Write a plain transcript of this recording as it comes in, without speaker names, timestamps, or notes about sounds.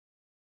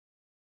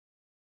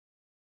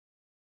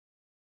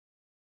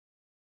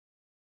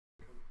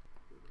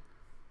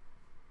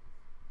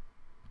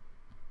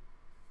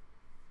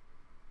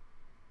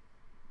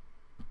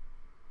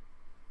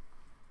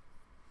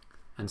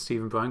And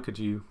Steve and Brian, could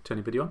you turn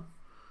your video on?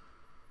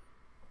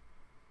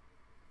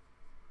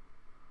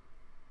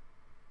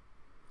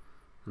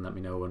 And let me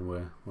know when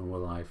we're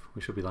live.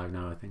 We should be live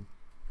now, I think.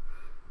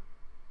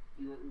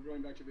 You're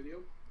going back to video?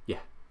 Yeah.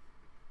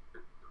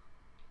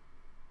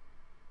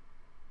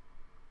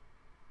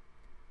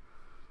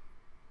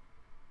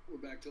 We're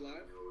back to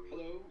live.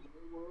 Hello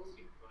world.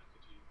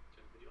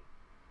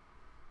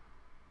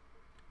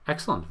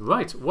 Excellent.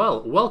 Right.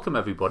 Well, welcome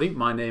everybody.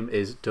 My name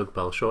is Doug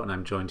Belshaw and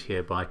I'm joined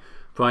here by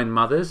Brian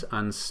Mathers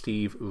and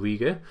Steve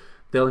Rieger.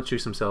 They'll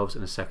introduce themselves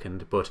in a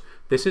second, but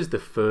this is the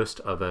first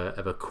of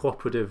a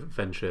cooperative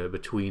venture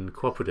between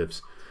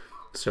cooperatives.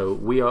 So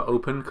we are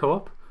Open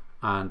Co-op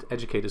and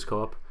Educators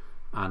Co-op,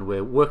 and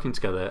we're working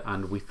together,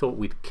 and we thought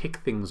we'd kick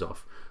things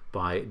off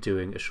by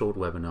doing a short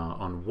webinar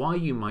on why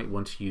you might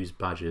want to use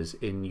badges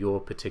in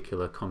your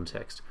particular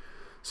context.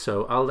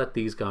 So I'll let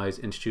these guys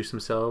introduce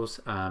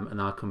themselves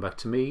and I'll come back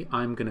to me.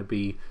 I'm going to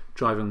be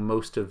driving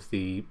most of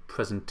the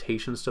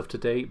presentation stuff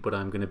today, but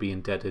I'm going to be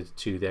indebted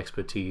to the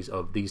expertise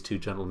of these two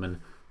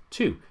gentlemen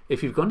too.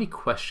 If you've got any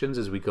questions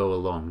as we go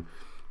along,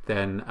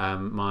 then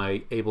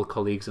my able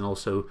colleagues and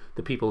also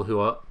the people who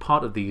are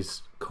part of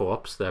these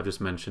co-ops that I've just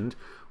mentioned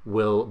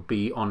will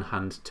be on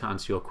hand to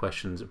answer your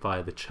questions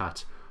via the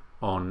chat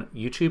on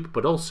YouTube,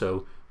 but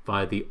also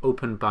via the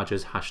Open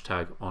Badges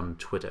hashtag on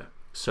Twitter.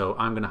 So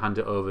I'm going to hand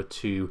it over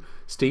to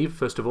Steve,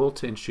 first of all,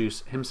 to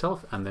introduce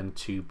himself, and then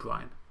to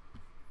Brian.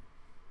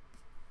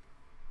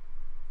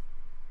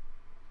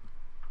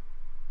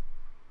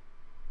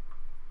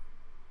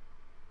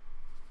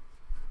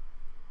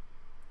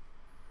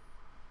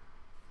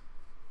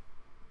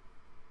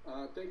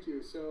 Thank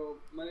you.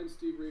 So my name is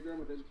Steve Rieger. I'm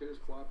with Educators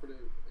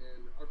Cooperative,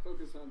 and our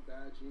focus on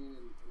badging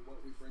and what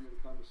we bring to the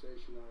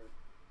conversation are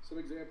some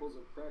examples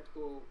of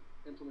practical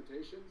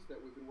implementations that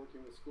we've been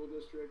working with school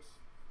districts,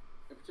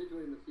 and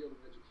particularly in the field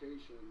of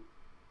education,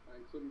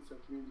 including some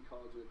community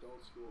college and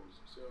adult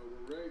schools. So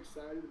we're very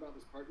excited about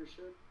this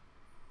partnership,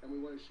 and we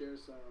want to share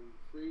some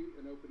free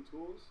and open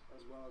tools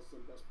as well as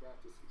some best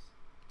practices.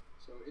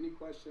 So any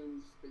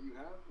questions that you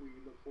have, we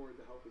look forward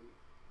to helping you.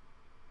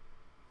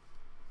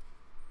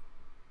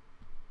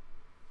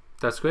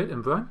 That's great. And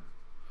Brian?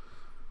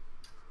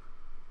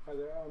 Hi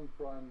there, I'm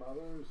Brian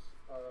Mathers.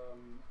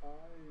 I'm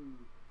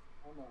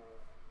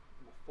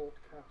a thought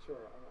catcher.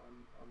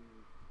 I'm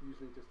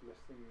usually just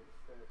listening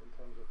in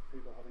terms of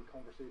people having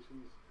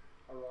conversations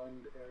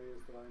around areas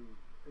that I'm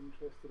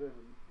interested in.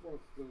 And one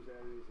of those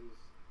areas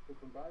is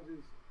open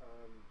badges.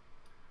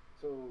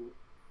 So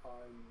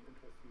I'm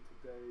interested in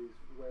today's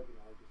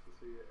webinar just to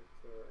see if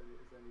there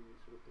is any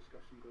sort of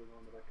discussion going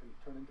on that I can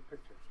turn into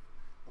pictures.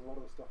 A lot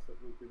of the stuff that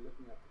we'll be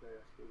looking at today,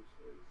 I suppose,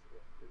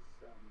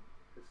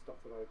 is stuff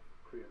that I've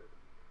created.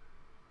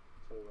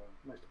 So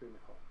nice to be in the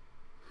call.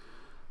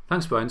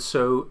 Thanks, Brian.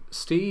 So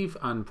Steve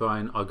and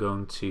Brian are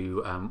going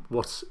to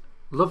what's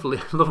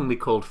lovingly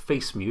called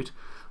face mute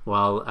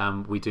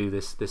while we do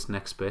this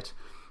next bit,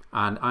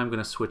 and I'm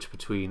going to switch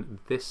between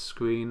this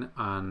screen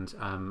and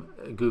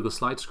Google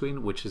Slide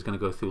screen, which is going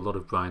to go through a lot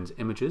of Brian's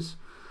images.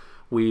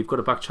 We've got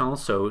a back channel,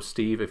 so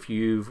Steve, if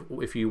you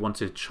want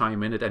to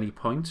chime in at any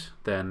point,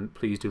 then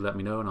please do let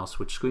me know and I'll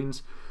switch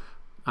screens.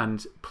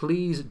 And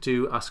please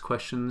do ask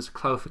questions,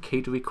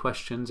 clarificatory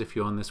questions if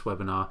you're on this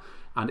webinar.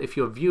 And if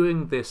you're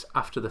viewing this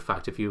after the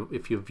fact, if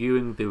you're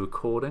viewing the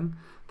recording,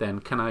 then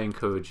can I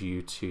encourage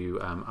you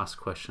to ask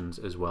questions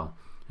as well.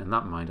 In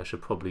that mind, I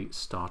should probably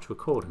start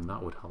recording.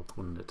 That would help,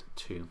 wouldn't it,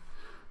 too?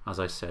 As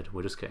I said,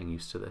 we're just getting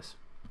used to this.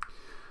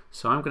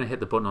 So I'm going to hit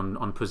the button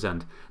on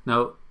present.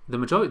 Now, the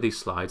majority of these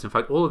slides, in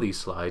fact all of these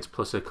slides,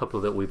 plus a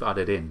couple that we've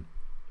added in,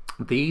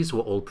 these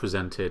were all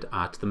presented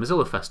at the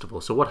Mozilla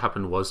Festival. So what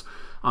happened was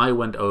I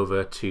went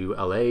over to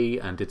LA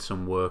and did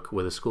some work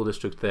with a school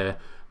district there,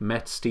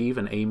 met Steve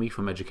and Amy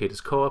from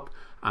Educators Co-op,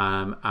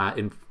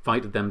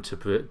 invited them to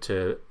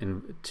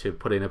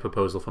put in a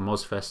proposal for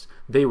MozFest.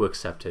 They were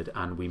accepted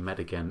and we met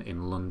again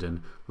in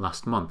London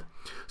last month.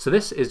 So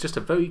this is just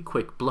a very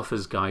quick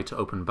bluffer's guide to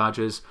open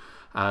badges.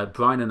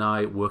 Brian and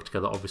I work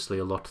together obviously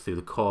a lot through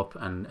the co-op,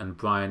 and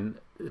Brian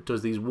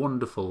does these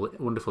wonderful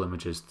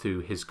images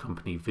through his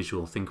company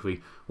Visual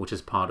Thinkery, which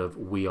is part of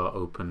We Are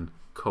Open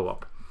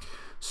Co-op.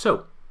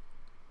 So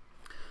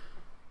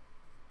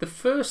the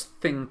first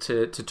thing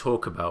to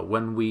talk about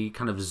when we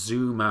kind of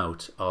zoom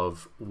out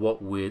of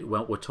what we're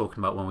talking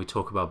about when we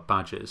talk about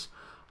badges,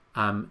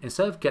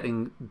 instead of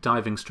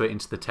diving straight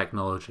into the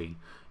technology,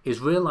 is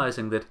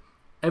realizing that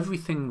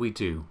everything we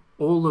do,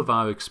 all of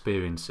our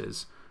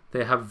experiences,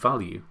 they have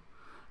value,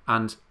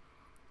 and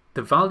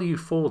the value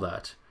for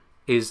that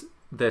is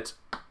that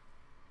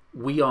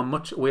we are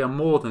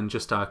more than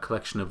just our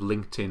collection of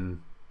LinkedIn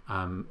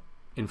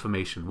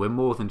information. We're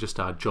more than just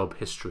our job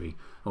history,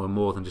 and we're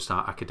more than just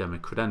our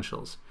academic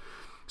credentials.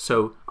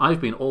 So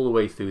I've been all the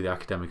way through the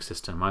academic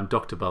system. I'm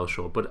Dr.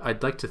 Belshaw, but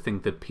I'd like to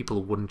think that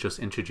people wouldn't just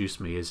introduce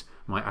me as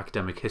my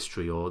academic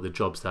history or the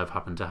jobs that I've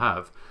happened to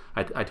have.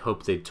 I'd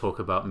hope they'd talk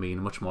about me in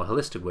a much more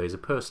holistic way as a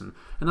person.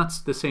 And that's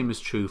the same is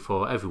true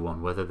for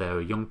everyone, whether they're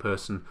a young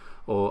person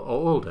or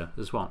older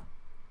as well.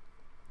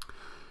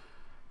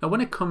 Now,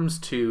 when it comes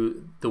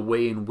to the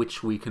way in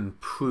which we can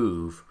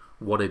prove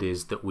what it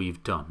is that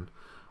we've done,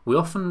 we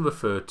often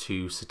refer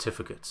to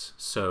certificates.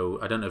 So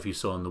I don't know if you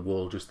saw on the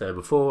wall just there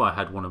before, I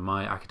had one of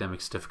my academic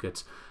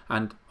certificates,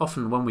 and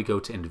often when we go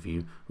to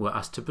interview, we're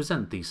asked to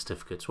present these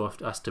certificates. We're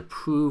asked to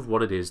prove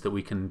what it is that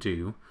we can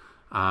do,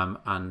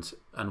 and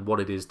what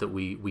it is that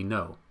we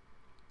know.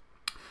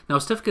 Now,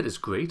 a certificate is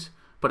great,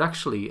 but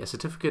actually a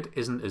certificate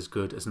isn't as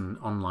good as an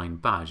online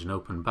badge, an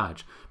open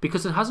badge,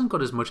 because it hasn't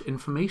got as much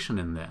information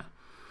in there.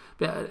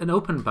 An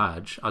open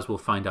badge, as we'll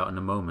find out in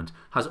a moment,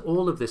 has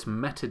all of this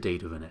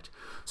metadata in it.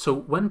 So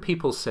when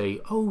people say,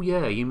 oh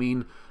yeah, you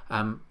mean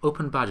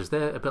open badges,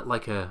 they're a bit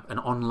like an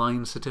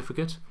online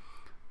certificate,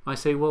 I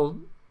say, well,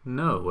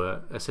 no,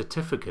 a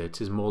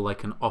certificate is more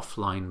like an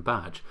offline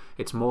badge.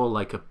 It's more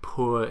like a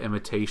poor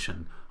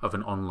imitation of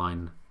an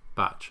online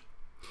badge.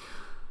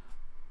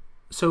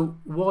 So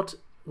what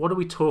are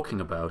we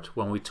talking about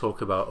when we talk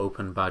about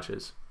open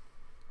badges?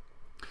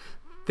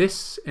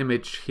 This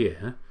image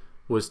here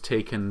was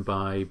taken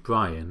by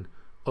Brian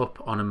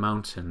up on a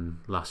mountain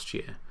last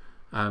year.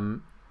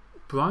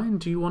 Brian,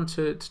 do you want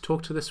to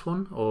talk to this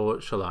one,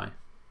 or shall I?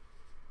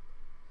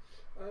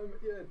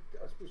 Yeah,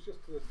 I suppose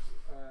just to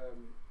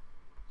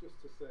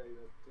say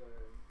that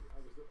I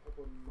was up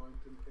on a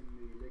mountain in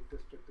the Lake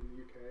District in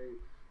the UK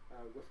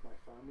with my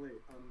family,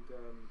 and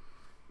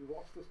we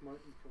watched this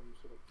mountain from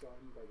sort of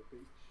down by the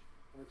beach,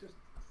 and it just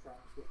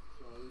sat with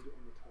cloud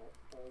on the top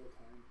all the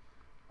time.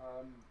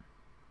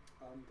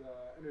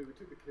 Anyway, we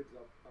took the kids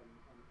up and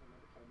went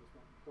to climb this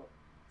mountain. But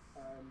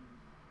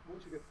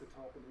once you get to the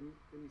top and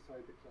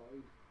inside the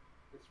cloud,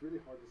 it's really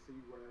hard to see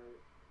where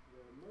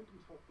the mountain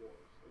top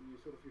was. And you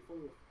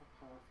follow a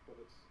path, but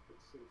it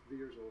sort of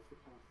veers off the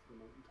path to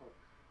the mountain top.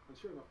 And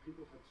sure enough,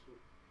 people had sort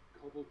of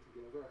cobbled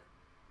together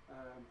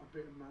a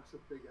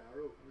massive big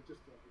arrow, and it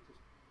just quite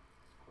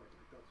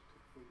like that to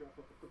take a photograph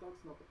of it. But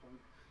that's not the point.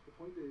 The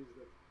point is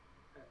that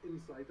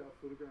inside that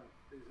photograph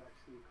is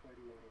actually quite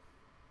a lot of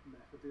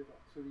metadata.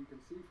 So you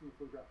can see from the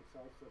photograph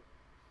itself that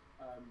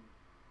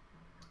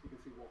you can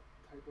see what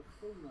type of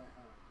phone I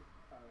had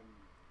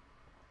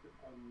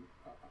on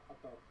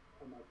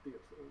that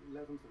date,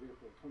 11th of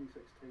April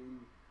 2016.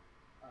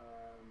 I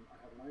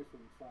had an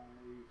iPhone 5.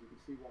 You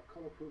can see what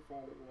color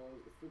profile it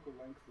was, the focal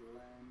length of the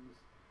lens,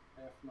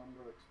 f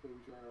number,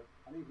 exposure,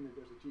 and even if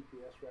there's a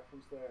GPS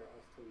reference there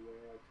as to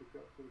where I took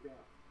that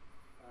photograph.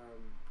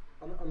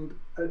 And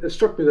it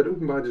struck me that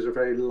open badges are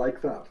very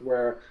like that,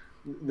 where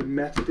the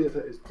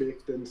metadata is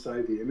baked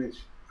inside the image,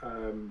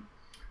 and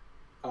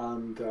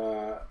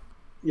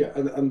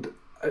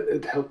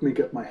it helped me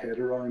get my head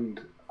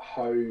around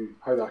how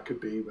that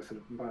could be with an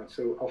open badge.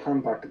 So I'll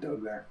hand back to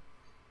Doug there.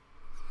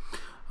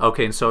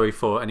 Okay, and sorry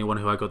for anyone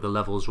who I got the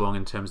levels wrong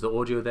in terms of the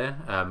audio there.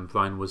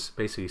 Brian was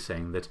basically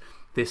saying that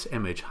this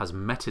image has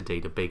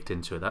metadata baked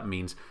into it. That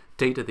means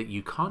data that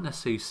you can't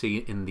necessarily see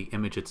in the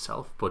image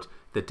itself, but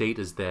the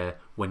data is there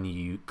when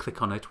you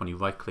click on it, when you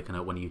right-click on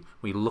it, when you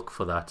look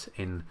for that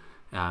on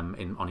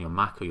your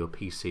Mac or your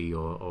PC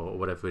or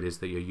whatever it is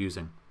that you're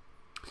using.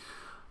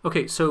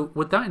 Okay, so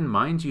with that in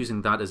mind,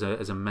 using that as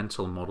a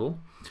mental model,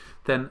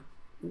 then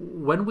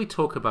when we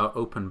talk about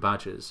open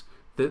badges,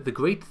 the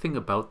great thing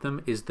about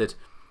them is that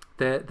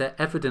they're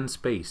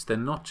evidence-based. They're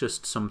not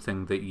just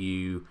something that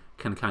you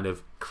can kind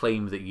of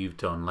claim that you've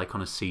done, like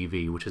on a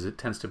CV, which is, it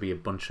tends to be a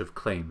bunch of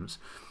claims.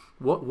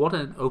 What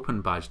an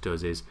open badge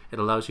does is it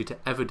allows you to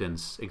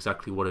evidence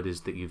exactly what it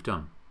is that you've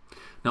done.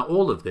 Now,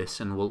 all of this,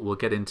 and we'll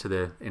get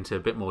into a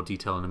bit more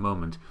detail in a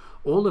moment,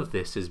 all of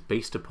this is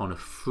based upon a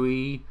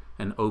free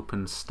and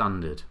open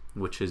standard,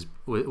 which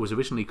was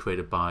originally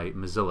created by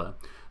Mozilla.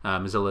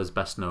 Mozilla is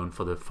best known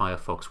for the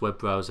Firefox web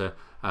browser,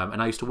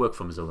 and I used to work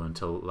for Mozilla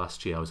until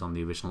last year. I was on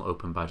the original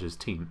Open Badges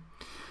team.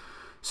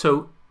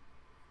 So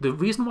the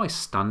reason why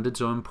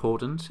standards are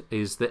important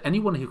is that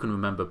anyone who can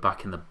remember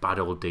back in the bad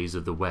old days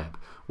of the web,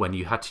 when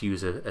you had to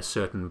use a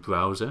certain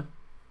browser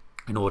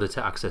in order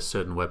to access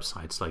certain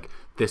websites, like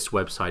this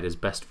website is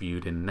best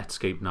viewed in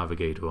Netscape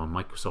Navigator or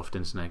Microsoft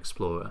Internet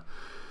Explorer.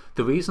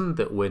 The reason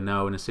that we're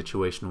now in a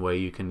situation where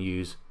you can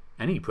use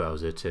any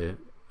browser to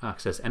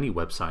access any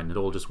website and it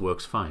all just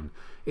works fine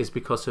is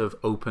because of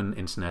open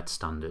internet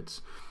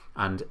standards.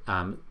 And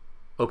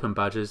Open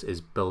Badges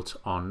is built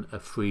on a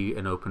free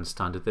and open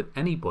standard that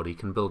anybody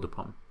can build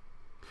upon.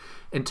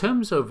 In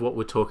terms of what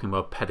we're talking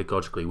about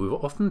pedagogically, we've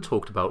often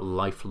talked about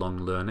lifelong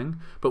learning,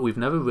 but we've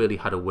never really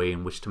had a way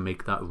in which to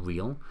make that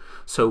real.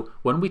 So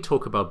when we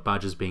talk about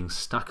badges being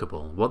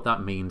stackable, what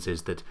that means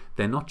is that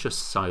they're not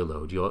just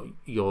siloed.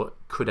 Your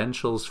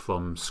credentials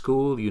from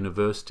school,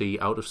 university,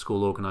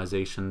 out-of-school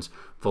organizations,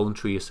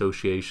 voluntary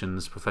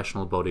associations,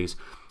 professional bodies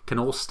can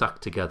all stack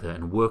together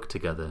and work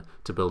together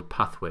to build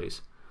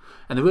pathways.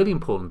 And the really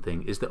important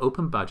thing is that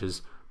open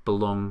badges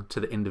belong to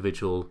the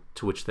individual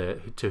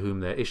to whom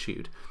they're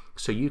issued.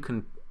 So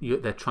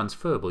they're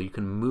transferable. You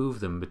can move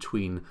them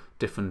between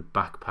different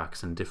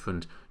backpacks and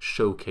different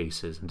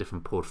showcases and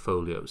different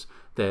portfolios.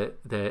 They're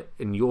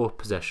in your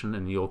possession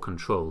and your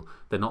control.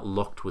 They're not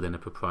locked within a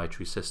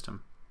proprietary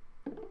system.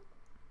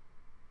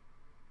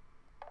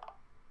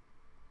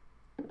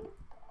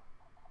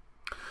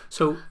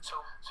 So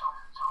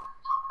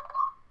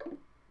there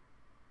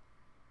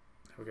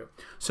we go.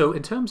 So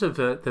in terms of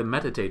the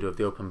metadata of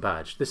the Open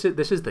Badge, this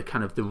is the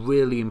kind of the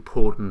really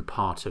important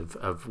part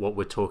of what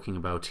we're talking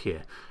about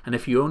here. And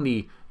if you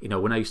only,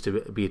 when I used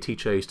to be a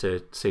teacher, I used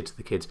to say to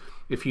the kids,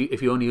 if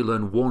you only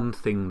learn one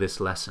thing this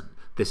lesson,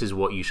 this is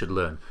what you should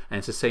learn. And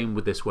it's the same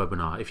with this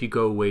webinar. If you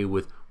go away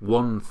with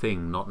one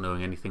thing, not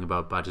knowing anything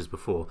about badges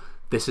before,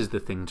 this is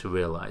the thing to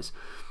realize.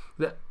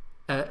 That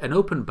an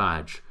Open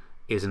Badge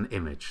is an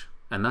image,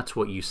 and that's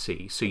what you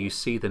see. So you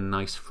see the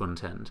nice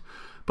front end.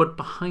 But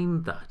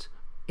behind that,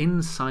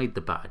 inside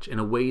the badge, in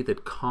a way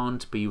that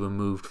can't be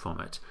removed from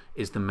it,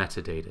 is the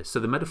metadata. So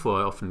the metaphor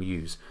I often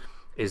use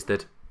is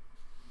that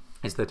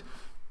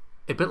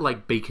a bit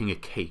like baking a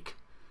cake.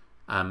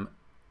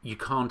 You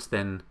can't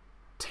then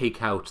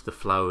take out the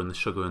flour and the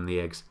sugar and the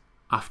eggs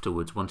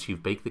afterwards once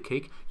you've baked the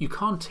cake. You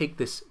can't take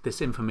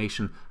this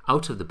information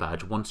out of the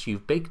badge once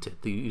you've baked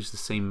it. They use the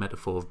same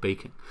metaphor of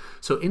baking.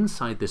 So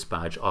inside this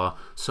badge are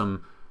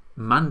some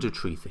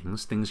mandatory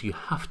things you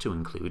have to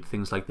include,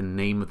 things like the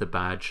name of the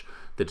badge,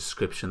 the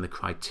description, the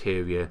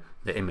criteria,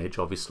 the image,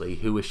 obviously,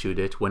 who issued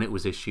it, when it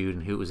was issued,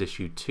 and who it was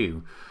issued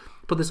to.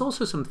 But there's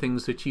also some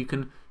things that you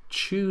can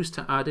choose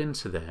to add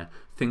into there.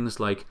 Things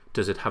like,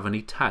 does it have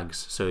any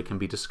tags so it can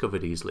be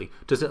discovered easily?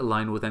 Does it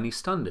align with any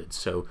standards?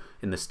 So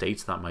in the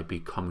States, that might be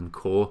Common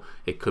Core.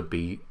 It could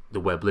be the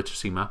Web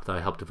Literacy Map that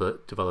I helped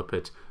develop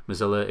at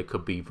Mozilla. It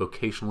could be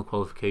vocational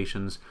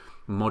qualifications,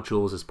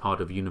 modules as part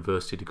of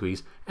university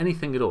degrees,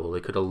 anything at all.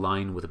 It could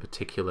align with a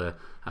particular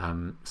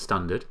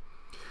standard.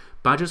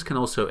 Badges can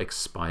also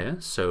expire.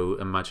 So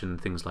imagine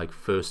things like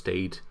first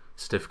aid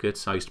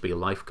certificates. I used to be a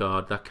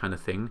lifeguard, that kind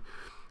of thing.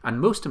 And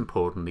most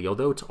importantly,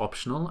 although it's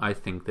optional, I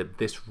think that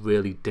this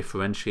really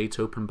differentiates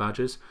Open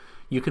Badges.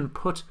 You can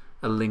put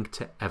a link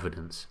to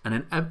evidence,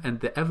 and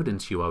the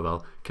evidence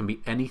URL can be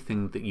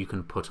anything that you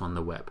can put on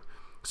the web.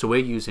 So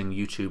we're using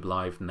YouTube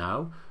Live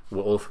now.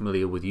 We're all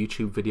familiar with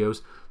YouTube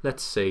videos.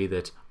 Let's say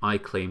that I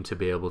claim to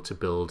be able to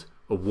build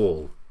a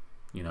wall.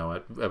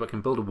 I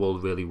can build a wall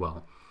really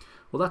well.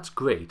 Well, that's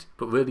great,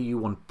 but really you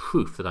want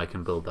proof that I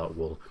can build that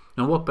wall.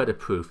 And what better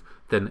proof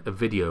than a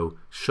video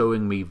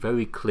showing me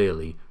very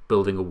clearly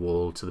building a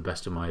wall to the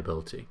best of my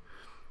ability?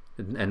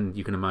 And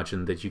you can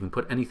imagine that you can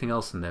put anything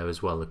else in there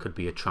as well. It could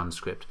be a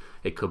transcript,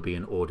 it could be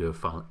an audio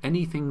file.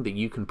 Anything that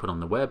you can put on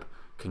the web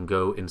can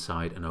go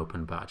inside an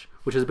Open Badge,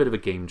 which is a bit of a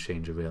game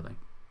changer, really.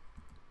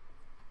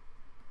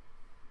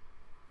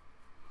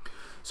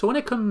 So when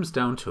it comes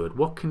down to it,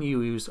 what can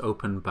you use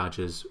Open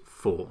Badges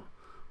for?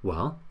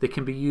 Well, they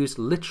can be used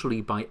literally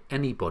by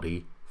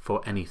anybody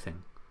for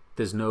anything.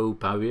 There's no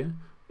barrier.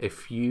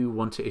 If you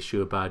want to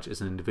issue a badge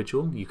as an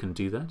individual, you can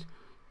do that.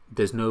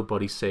 There's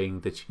nobody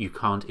saying that you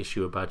can't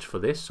issue a badge for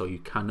this, or you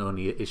can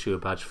only issue a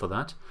badge for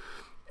that.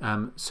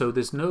 So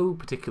there's no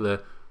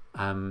particular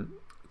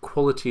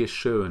quality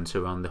assurance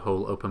around the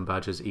whole Open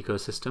Badges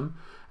ecosystem,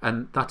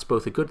 and that's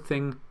both a good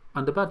thing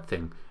and a bad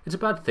thing. It's a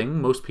bad thing,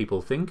 most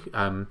people think,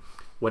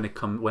 when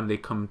they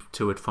come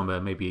to it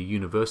from maybe a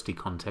university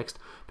context,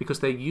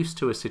 because they're used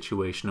to a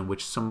situation in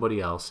which somebody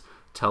else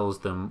tells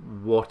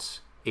them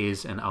what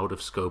is an out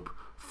of scope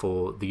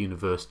for the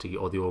university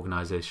or the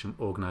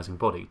organizing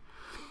body.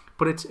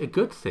 But it's a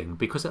good thing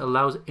because it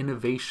allows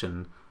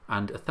innovation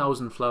and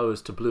 1,000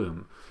 flowers to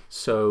bloom.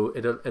 So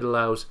it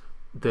allows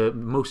the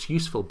most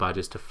useful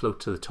badges to float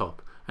to the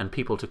top and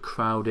people to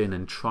crowd in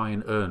and try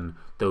and earn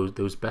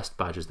those best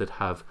badges that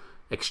have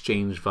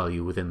exchange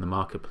value within the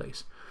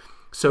marketplace.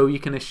 So you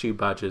can issue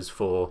badges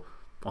for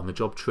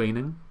on-the-job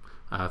training,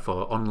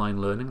 for online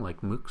learning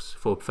like MOOCs,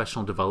 for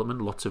professional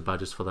development, lots of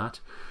badges for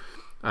that.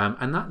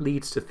 And that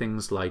leads to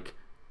things like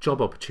job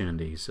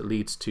opportunities. It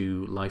leads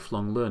to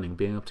lifelong learning,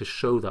 being able to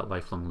show that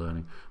lifelong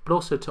learning, but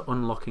also to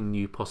unlocking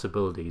new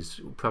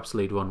possibilities. Perhaps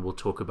later on we'll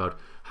talk about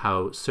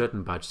how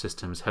certain badge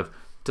systems have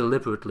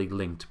deliberately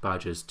linked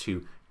badges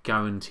to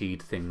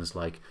guaranteed things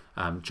like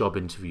job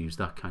interviews,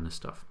 that kind of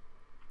stuff.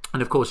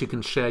 And of course you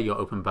can share your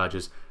Open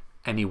Badges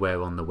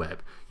anywhere on the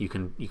web. You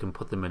can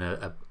put them in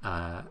an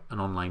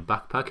online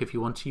backpack if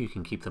you want to. You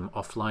can keep them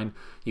offline.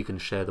 You can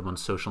share them on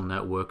social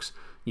networks.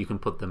 You can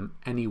put them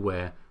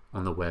anywhere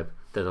on the web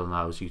that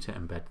allows you to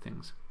embed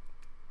things.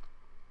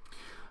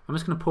 I'm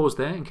just going to pause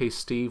there in case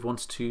Steve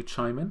wants to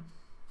chime in.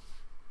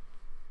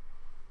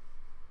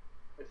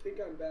 I think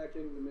I'm back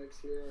in the mix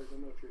here. I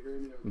don't know if you're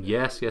hearing me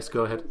okay. Yes,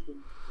 go ahead.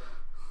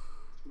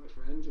 My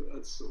friend,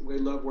 we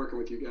love working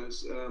with you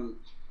guys.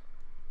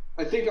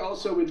 I think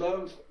also we'd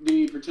love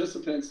the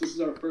participants. This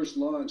is our first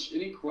launch.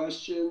 Any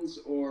questions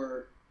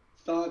or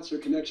thoughts or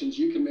connections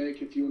you can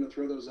make, if you want to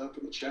throw those up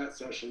in the chat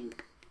session,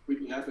 we'd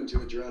be happy to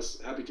address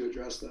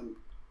them.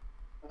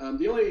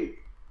 The only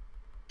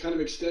kind of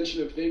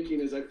extension of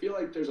thinking is I feel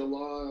like there's a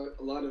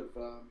lot of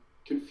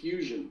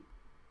confusion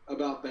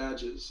about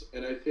badges,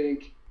 and I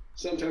think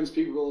sometimes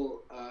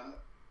people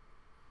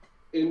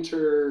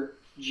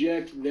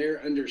interject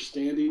their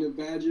understanding of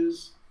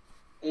badges,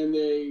 and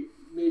they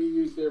maybe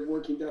use their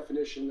working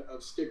definition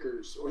of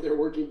stickers or their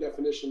working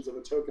definitions of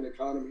a token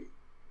economy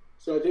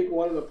So I think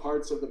one of the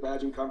parts of the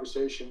badging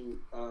conversation,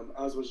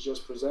 as was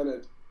just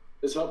presented,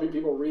 is helping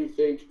people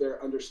rethink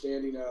their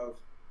understanding of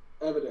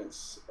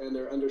evidence and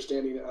their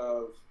understanding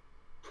of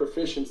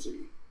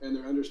proficiency and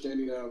their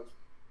understanding of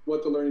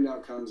what the learning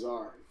outcomes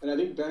are. And I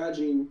think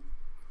badging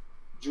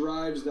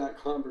drives that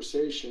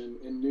conversation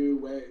in new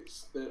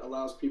ways that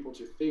allows people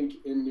to think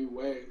in new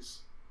ways.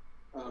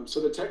 So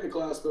the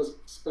technical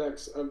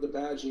aspects of the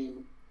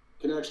badging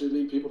can actually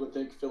lead people to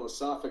think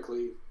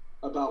philosophically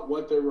about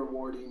what they're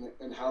rewarding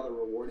and how they're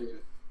rewarding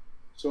it.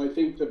 So I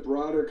think the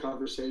broader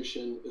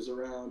conversation is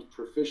around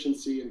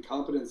proficiency and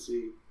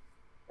competency,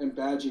 and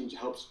badging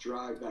helps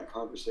drive that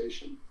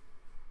conversation.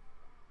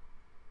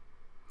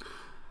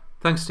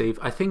 Thanks, Steve.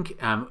 I think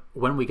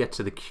when we get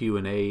to the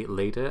Q&A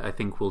later, I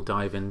think we'll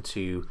dive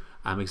into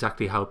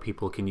exactly how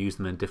people can use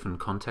them in different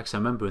contexts. I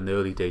remember in the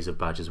early days of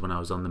badges, when I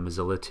was on the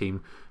Mozilla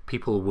team,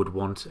 people would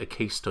want a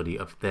case study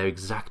of their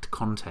exact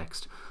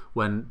context,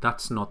 when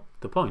that's not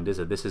the point, is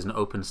it? This is an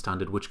open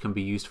standard which can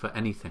be used for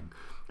anything.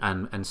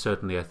 And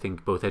certainly I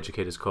think both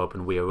Educators Co-op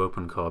and We Are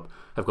Open Co-op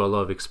have got a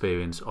lot of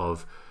experience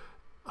of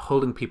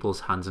holding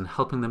people's hands and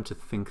helping them to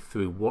think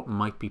through what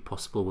might be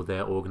possible with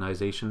their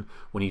organization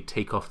when you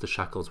take off the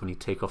shackles, when you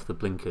take off the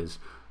blinkers,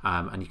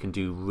 and you can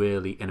do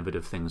really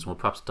innovative things. We'll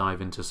perhaps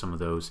dive into some of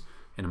those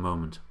in a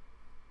moment.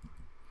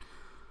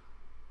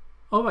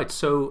 Alright,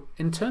 so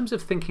in terms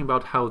of thinking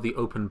about how the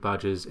Open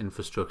Badges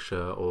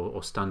infrastructure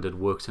or standard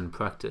works in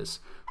practice,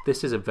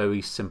 this is a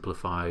very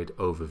simplified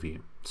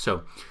overview.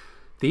 So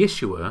the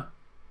issuer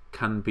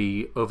can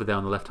be, over there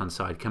on the left hand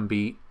side, can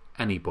be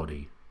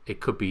anybody. It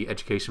could be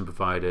education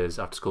providers,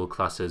 after-school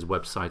classes,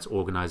 websites,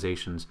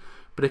 organizations,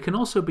 but it can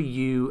also be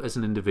you as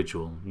an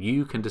individual.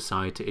 You can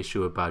decide to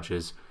issue a badge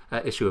as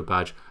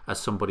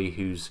somebody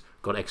who's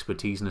got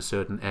expertise in a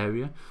certain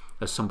area,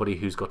 as somebody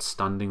who's got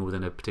standing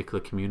within a particular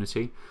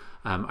community.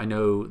 I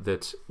know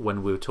that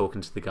when we were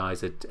talking to the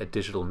guys at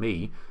Digital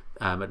Me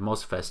at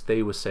MozFest,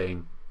 they were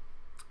saying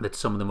that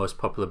some of the most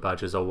popular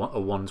badges are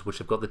ones which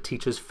have got the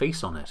teacher's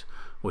face on it,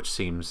 which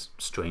seems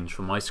strange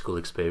from my school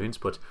experience,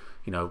 but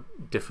you know,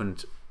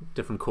 different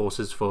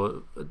horses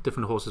for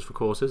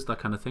courses, that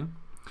kind of thing.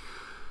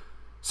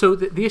 So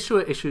the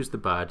issuer issues the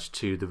badge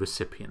to the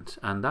recipient,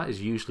 and that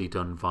is usually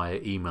done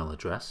via email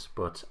address,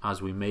 but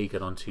as we may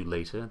get onto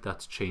later,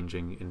 that's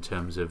changing in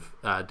terms of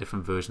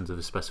different versions of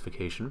the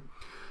specification.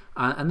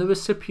 And the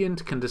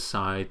recipient can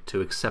decide to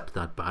accept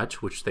that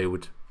badge, which they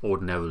would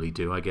ordinarily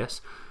do, I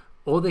guess,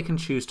 or they can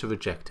choose to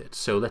reject it.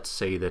 So let's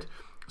say that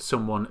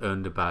someone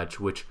earned a badge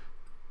which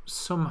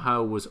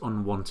somehow was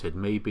unwanted.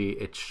 Maybe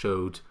it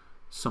showed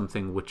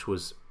something which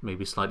was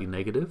maybe slightly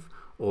negative,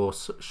 or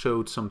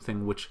showed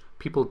something which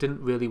people didn't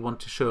really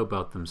want to show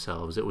about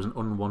themselves. It was an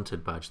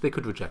unwanted badge. They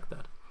could reject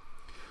that.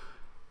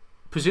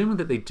 Presuming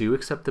that they do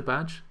accept the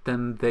badge,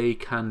 then they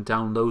can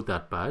download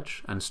that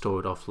badge and store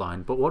it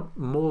offline. But what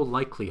more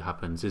likely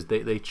happens is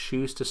they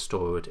choose to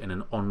store it in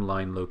an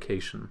online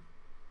location.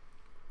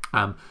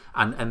 And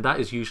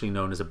that is usually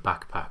known as a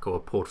backpack or a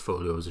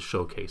portfolio, as a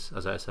showcase,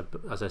 as I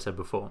said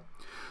before.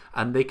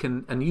 And they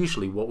can, and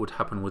usually what would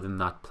happen within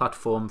that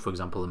platform, for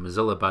example, a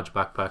Mozilla badge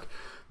backpack,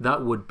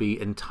 that would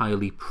be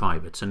entirely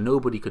private, so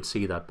nobody could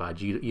see that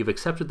badge. You've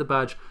accepted the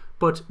badge,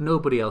 but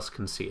nobody else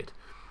can see it.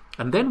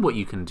 And then what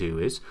you can do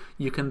is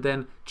you can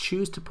then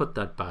choose to put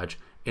that badge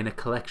in a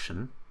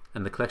collection,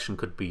 and the collection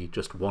could be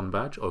just one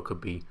badge, or it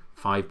could be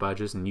 5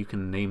 badges, and you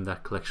can name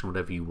that collection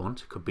whatever you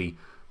want. It could be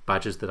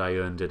badges that I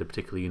earned at a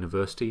particular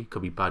university,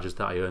 could be badges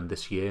that I earned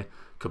this year,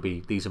 could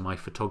be these are my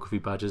photography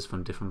badges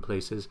from different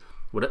places,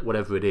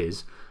 whatever it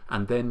is,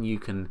 and then you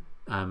can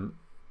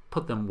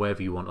put them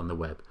wherever you want on the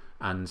web.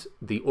 And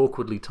the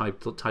awkwardly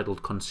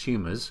titled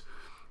consumers,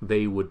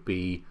 they would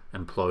be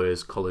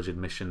employers, college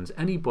admissions,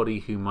 anybody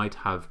who might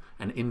have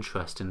an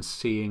interest in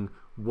seeing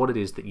what it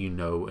is that you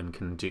know and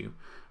can do.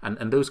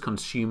 And those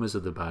consumers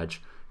of the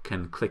badge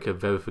can click a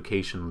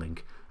verification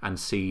link and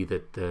see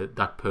that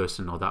that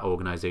person or that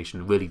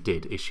organization really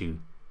did issue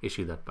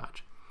that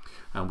badge.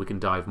 And we can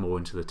dive more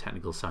into the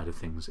technical side of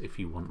things if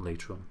you want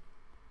later on.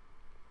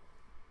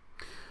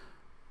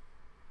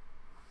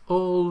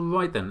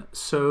 Alright then,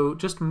 so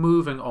just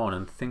moving on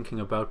and thinking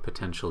about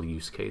potential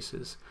use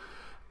cases.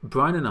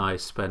 Brian and I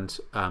spent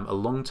a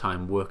long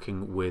time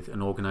working with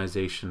an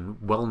organisation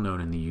well known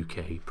in the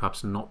UK,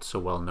 perhaps not so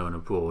well known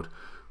abroad,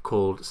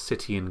 called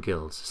City and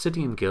Guilds.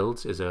 City and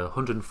Guilds is a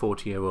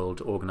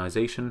 140-year-old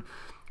organisation,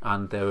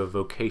 and they're a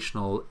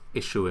vocational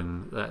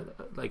issuing,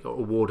 like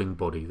awarding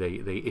body.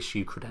 They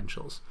issue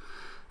credentials.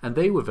 And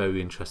they were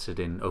very interested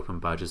in open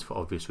badges for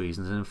obvious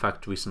reasons, and in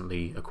fact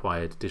recently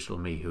acquired Digital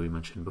Me, who we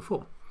mentioned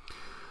before.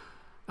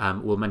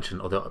 We'll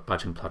mention other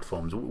badging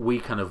platforms. We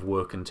kind of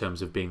work in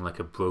terms of being like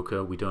a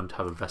broker. We don't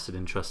have a vested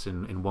interest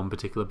in one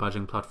particular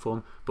badging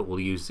platform, but we'll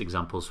use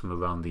examples from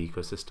around the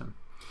ecosystem.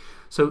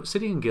 So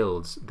City and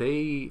Guilds,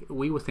 we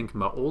were thinking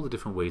about all the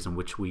different ways in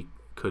which we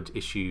could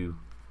issue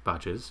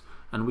badges,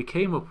 and we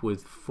came up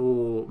with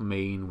 4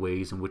 main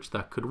ways in which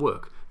that could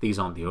work. These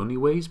aren't the only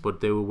ways, but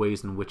there were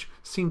ways in which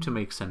seemed to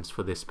make sense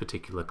for this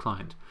particular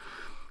client.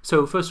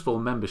 So first of all,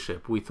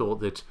 membership. We thought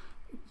that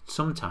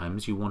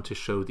sometimes you want to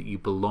show that you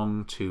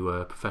belong to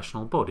a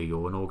professional body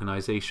or an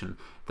organization.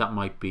 That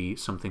might be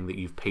something that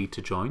you've paid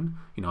to join.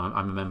 You know,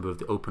 I'm a member of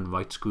the Open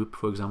Rights Group,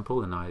 for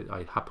example, and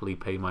I happily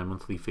pay my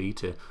monthly fee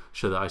to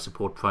show that I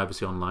support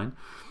privacy online.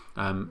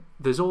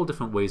 There's all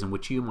different ways in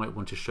which you might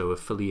want to show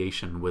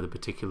affiliation with a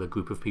particular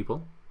group of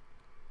people.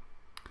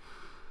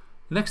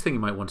 The next thing you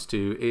might want to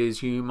do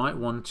is you might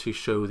want to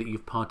show that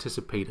you've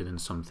participated in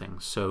something.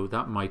 So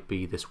that might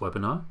be this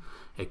webinar.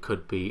 It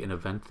could be an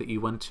event that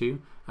you went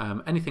to,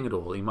 anything at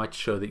all. You might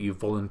show that you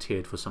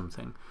volunteered for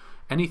something.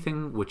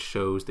 Anything which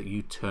shows that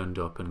you turned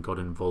up and got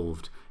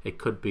involved. It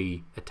could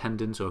be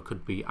attendance, or it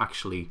could be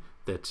actually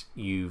that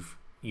you've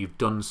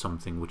done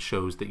something which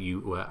shows that you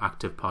were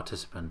active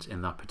participant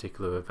in that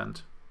particular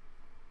event.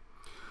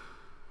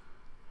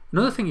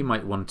 Another thing you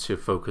might want to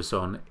focus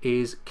on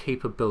is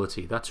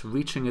capability. That's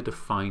reaching a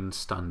defined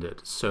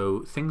standard.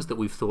 So things that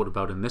we've thought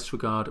about in this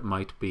regard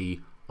might be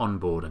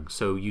onboarding.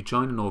 So you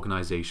join an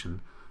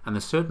organization, and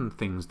there's certain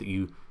things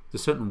that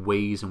there's certain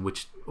ways in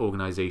which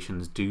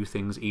organizations do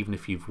things, even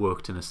if you've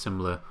worked in a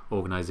similar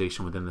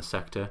organization within the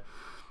sector.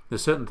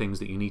 There's certain things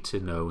that you need to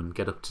know and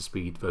get up to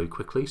speed very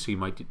quickly, so you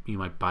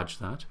might badge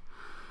that.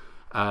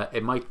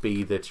 It might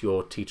be that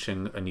you're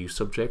teaching a new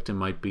subject. It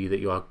might be that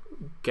you are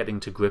getting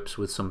to grips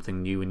with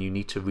something new and you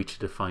need to reach a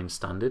defined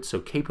standard.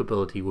 So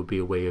capability would be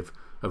a way of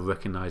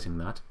recognizing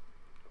that.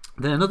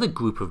 Then another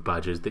group of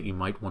badges that you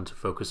might want to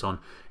focus on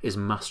is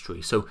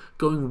mastery. So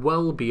going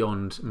well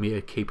beyond mere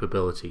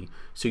capability.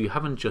 So you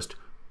haven't just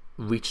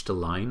reached a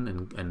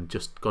line and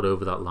just got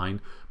over that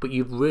line, but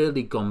you've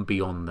really gone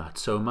beyond that.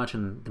 So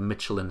imagine the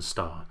Michelin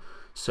star.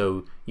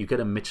 So you get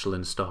a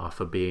Michelin star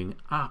for being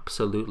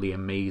absolutely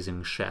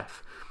amazing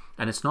chef,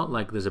 and it's not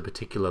like there's a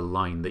particular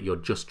line that you're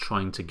just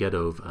trying to get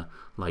over,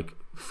 like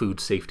food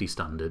safety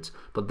standards,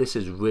 but this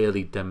is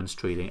really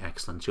demonstrating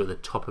excellence. You're at the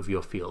top of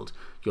your field.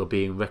 You're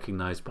being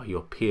recognized by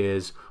your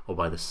peers or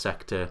by the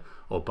sector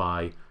or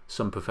by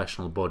some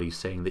professional body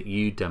saying that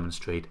you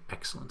demonstrate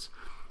excellence.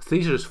 So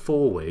these are just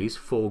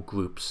four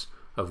groups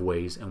of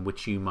ways in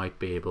which you might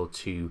be able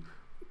to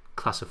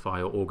classify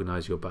or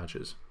organize your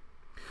badges.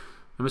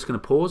 I'm just going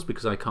to pause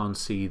because I can't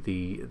see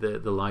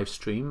the live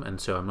stream, and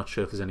so I'm not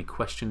sure if there's any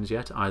questions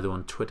yet, either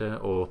on Twitter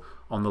or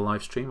on the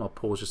live stream. I'll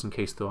pause just in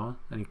case there are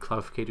any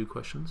clarificatory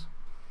questions.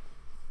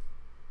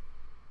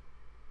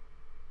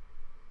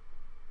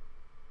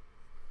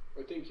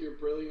 I think your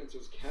brilliance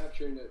is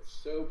capturing it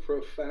so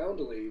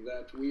profoundly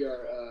that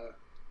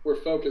we're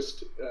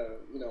focused,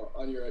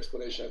 on your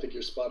explanation. I think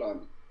you're spot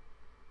on.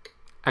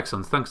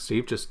 Excellent, thanks,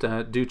 Steve. Just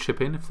do chip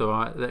in if there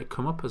are that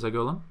come up as I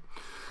go along.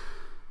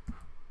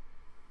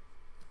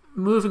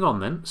 Moving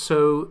on then,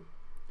 so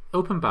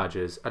Open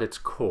Badges at its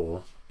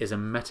core is a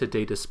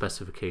metadata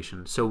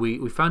specification. So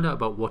we found out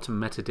about what a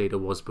metadata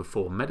was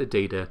before.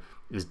 Metadata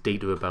is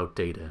data about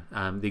data.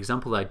 The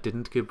example that I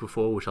didn't give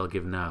before, which I'll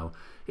give now,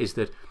 is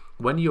that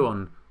when you're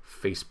on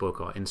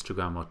Facebook or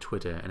Instagram or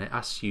Twitter and it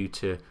asks you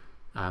to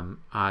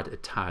add a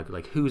tag,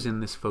 like who's in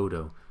this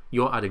photo,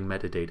 you're adding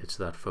metadata to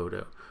that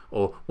photo.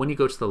 Or when you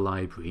go to the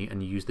library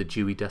and you use the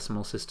Dewey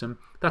Decimal System,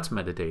 that's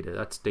metadata,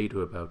 that's data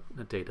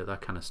about data,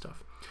 that kind of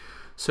stuff.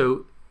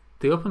 So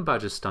the Open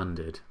Badges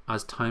standard,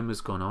 as time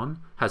has gone on,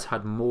 has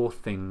had more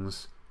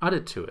things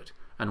added to it,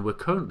 and we're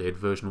currently at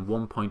version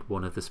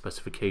 1.1 of the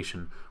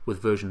specification,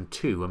 with version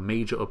 2, a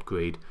major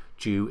upgrade,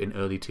 due in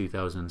early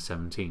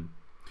 2017.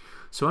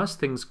 So as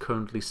things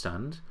currently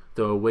stand,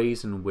 there are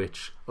ways in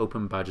which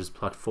Open Badges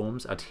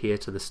platforms adhere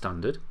to the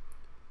standard.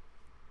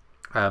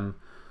 And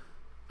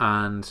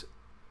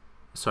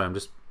sorry, I'm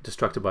just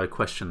distracted by a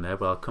question there,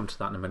 but I'll come to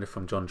that in a minute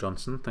from John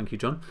Johnson. Thank you,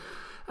 John.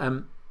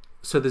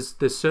 So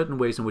there's certain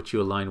ways in which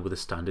you align with the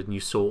standard, and you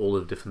saw all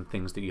of the different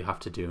things that you have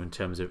to do in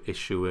terms of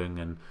issuing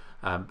and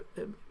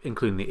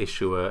including the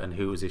issuer and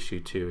who it was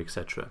issued to,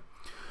 etc.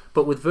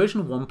 But with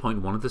version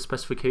 1.1 of the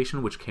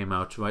specification, which came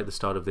out right at the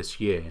start of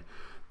this year,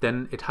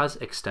 then it has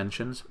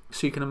extensions.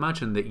 So you can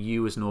imagine that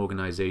you as an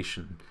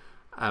organization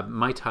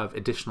might have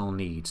additional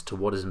needs to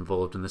what is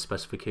involved in the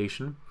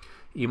specification.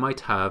 You might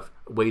have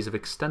ways of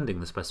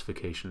extending the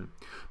specification,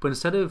 but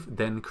instead of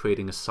then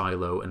creating a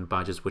silo and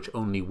badges which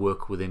only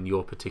work within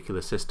your particular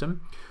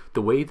system,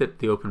 the way that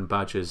the Open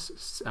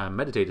Badges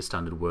metadata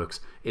standard works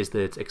is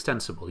that it's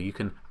extensible. You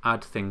can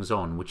add things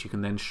on which you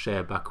can then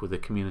share back with the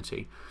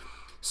community.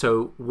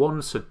 So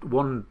one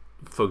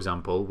for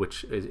example,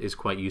 which is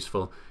quite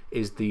useful,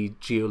 is the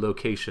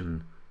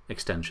geolocation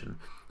extension.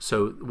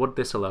 So what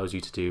this allows you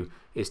to do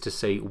is to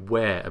say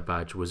where a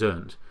badge was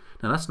earned.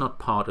 Now that's not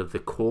part of the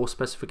core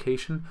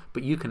specification,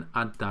 but you can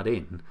add that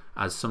in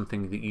as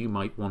something that you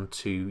might want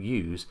to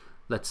use.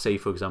 Let's say,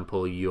 for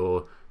example,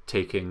 you're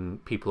taking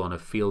people on a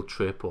field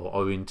trip or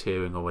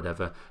orienteering or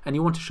whatever, and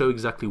you want to show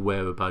exactly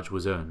where a badge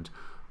was earned.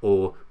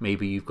 Or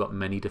maybe you've got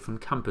many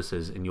different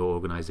campuses in your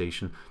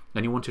organization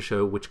and you want to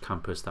show which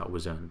campus that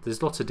was earned.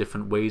 There's lots of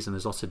different ways and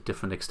there's lots of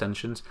different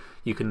extensions.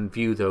 You can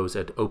view those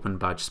at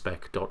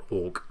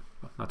openbadgespec.org.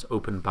 That's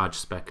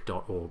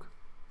openbadgespec.org.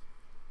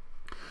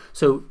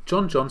 So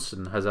John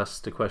Johnson has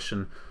asked a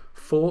question: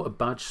 for a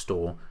badge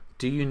store,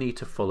 do you need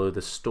to follow the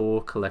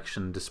store,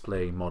 collection,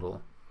 display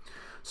model?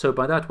 So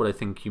by that, what I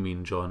think you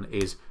mean, John,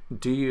 is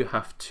do you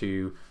have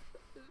to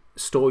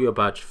store your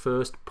badge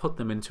first, put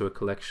them into a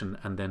collection,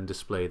 and then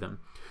display them?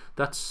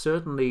 That's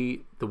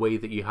certainly the way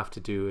that you have to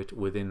do it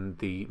within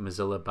the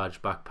Mozilla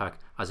Badge Backpack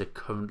as it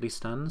currently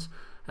stands.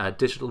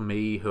 Digital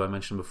Me, who I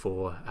mentioned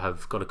before,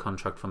 have got a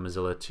contract from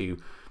Mozilla to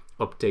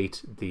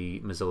update the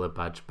Mozilla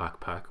Badge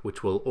Backpack,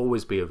 which will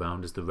always be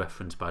around as the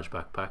reference badge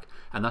backpack,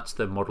 and that's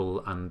the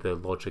model and the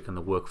logic and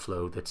the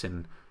workflow that's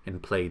in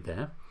play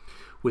there.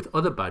 With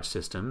other badge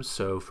systems,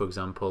 so for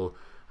example,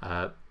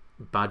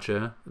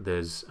 Badger,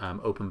 there's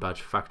Open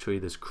Badge Factory,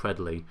 there's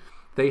Credly,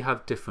 they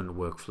have different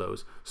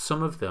workflows.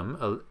 Some of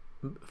them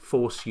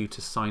force you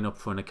to sign up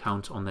for an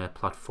account on their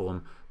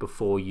platform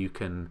before you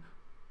can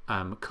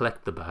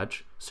collect the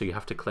badge, so you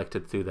have to collect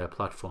it through their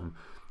platform,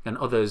 and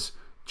others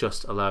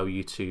just allow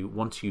you to,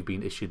 once you've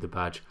been issued the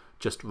badge,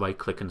 just right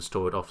click and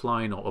store it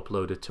offline or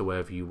upload it to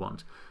wherever you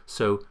want.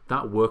 So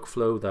that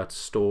workflow, that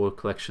store,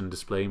 collection,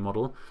 display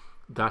model,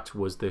 that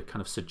was the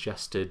kind of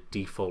suggested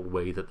default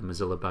way that the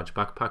Mozilla Badge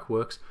Backpack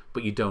works,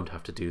 but you don't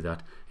have to do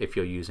that if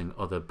you're using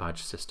other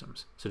badge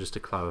systems. So just to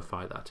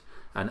clarify that,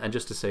 and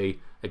just to say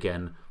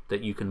again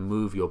that you can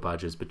move your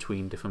badges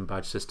between different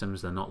badge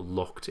systems, they're not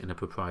locked in a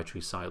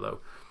proprietary silo.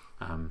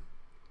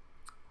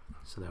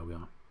 So there we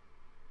are.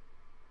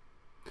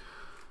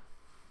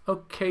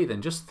 Okay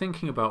then, just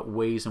thinking about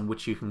ways in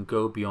which you can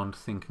go beyond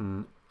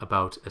thinking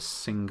about a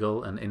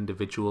single and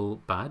individual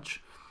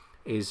badge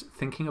is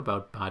thinking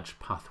about badge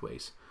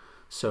pathways.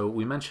 So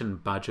we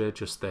mentioned Badger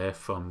just there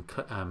from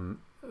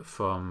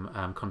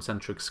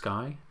Concentric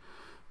Sky.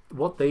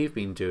 What they've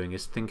been doing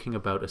is thinking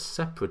about a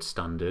separate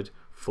standard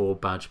for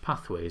badge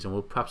pathways, and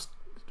we'll perhaps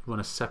run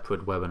a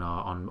separate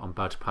webinar on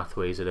badge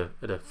pathways at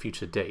a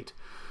future date.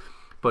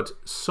 But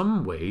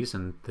some ways,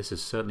 and this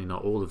is certainly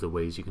not all of the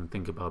ways you can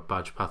think about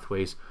badge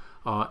pathways,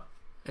 are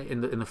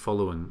in the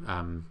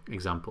following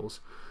examples.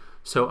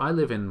 So I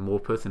live in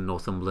Morpeth in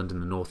Northumberland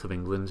in the north of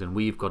England, and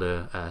we've got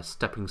a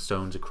stepping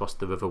stones across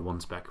the River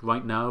Wansbeck.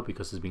 Right now,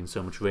 because there's been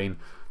so much rain,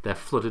 they're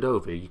flooded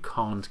over. You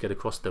can't get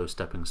across those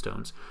stepping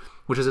stones,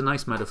 which is a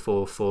nice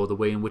metaphor for the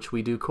way in which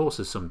we do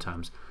courses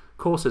sometimes.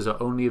 Courses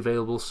are only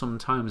available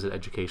sometimes at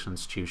educational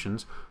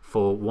institutions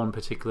for one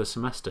particular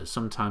semester.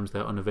 Sometimes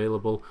they're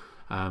unavailable,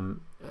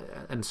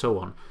 and so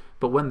on.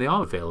 But when they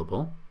are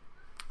available,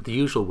 the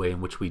usual way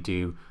in which we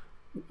do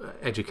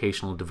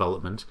educational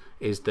development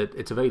is that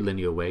it's a very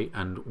linear way,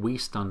 and we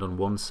stand on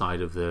one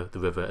side of the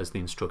river as the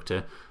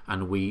instructor,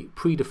 and we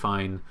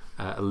predefine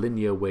a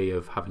linear way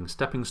of having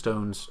stepping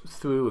stones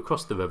through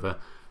across the river,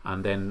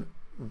 and then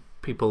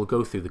people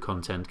go through the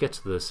content, get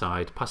to the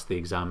side, pass the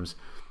exams,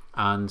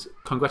 and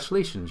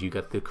congratulations, you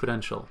get the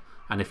credential.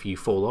 And if you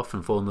fall off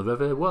and fall in the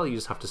river, well, you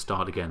just have to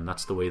start again.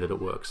 That's the way that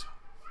it works.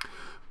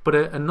 But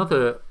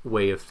another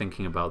way of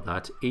thinking about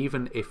that,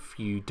 even if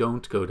you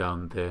don't go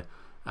down the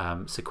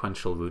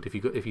sequential route,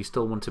 if you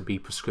still want to be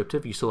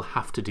prescriptive, you still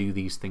have to do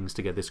these things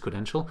to get this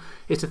credential,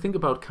 is to think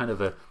about kind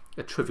of a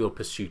Trivial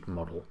Pursuit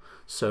model.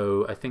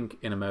 So I think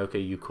in America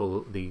you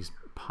call these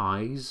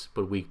pies,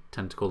 but we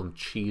tend to call them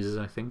cheeses.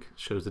 I think it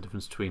shows the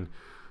difference between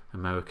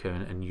America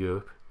and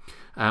Europe.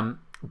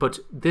 But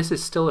this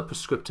is still a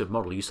prescriptive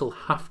model. You still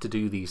have to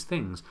do these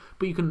things,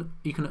 but you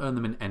can earn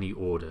them in any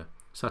order.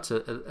 So that's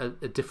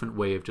a different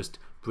way of just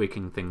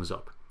breaking things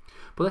up.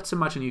 But let's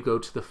imagine you go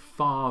to the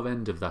far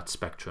end of that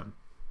spectrum.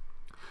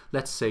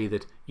 Let's say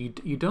that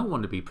you don't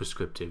want to be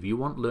prescriptive. You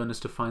want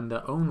learners to find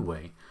their own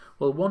way.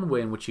 Well, one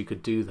way in which you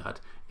could do that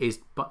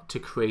is to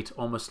create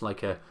almost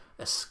like a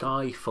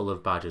sky full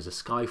of badges, a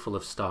sky full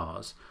of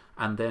stars,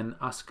 and then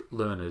ask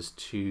learners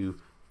to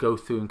go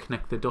through and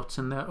connect the dots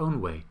in their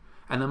own way.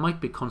 And there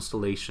might be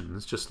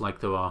constellations, just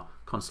like there are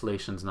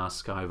constellations in our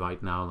sky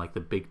right now, like the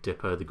Big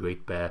Dipper, the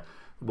Great Bear,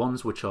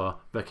 ones which are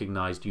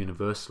recognized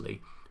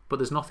universally. But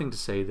there's nothing to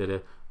say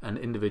that an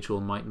individual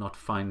might not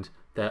find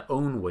their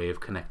own way of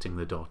connecting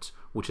the dots,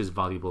 which is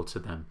valuable to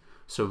them.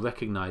 So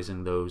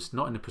recognizing those,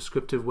 not in a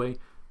prescriptive way,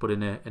 but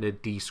in a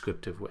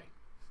descriptive way.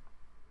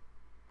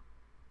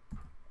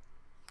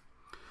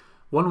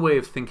 One way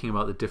of thinking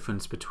about the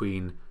difference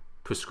between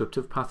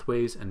prescriptive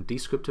pathways and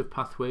descriptive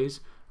pathways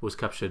was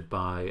captured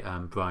by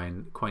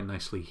Brian quite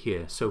nicely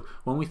here. So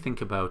when we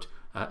think about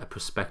a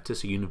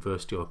prospectus, a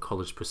university or a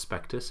college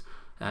prospectus,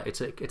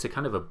 it's a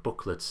kind of a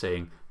booklet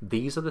saying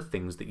these are the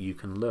things that you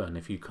can learn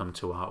if you come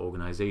to our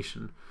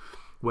organization.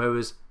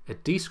 Whereas a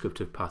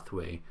descriptive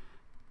pathway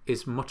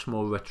is much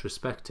more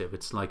retrospective.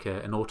 It's like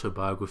an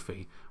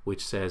autobiography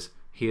which says,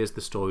 here's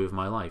the story of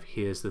my life,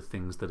 here's the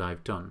things that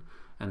I've done.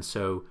 And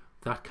so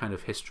that kind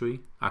of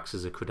history acts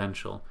as a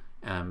credential.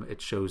 It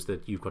shows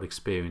that you've got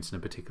experience in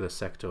a particular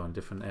sector or a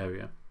different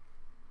area.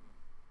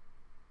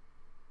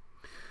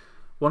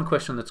 One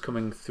question that's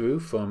coming through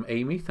from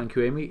Amy, thank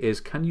you Amy,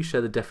 is can you share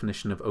the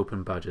definition of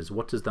open badges?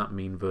 What does that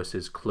mean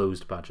versus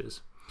closed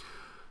badges?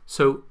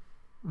 So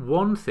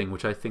one thing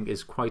which I think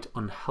is quite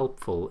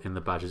unhelpful in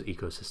the badges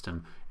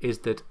ecosystem is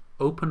that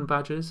open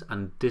badges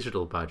and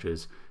digital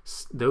badges,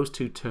 those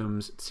two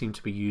terms seem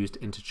to be used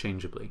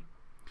interchangeably.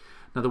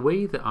 Now the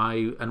way that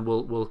and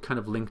we'll kind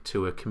of link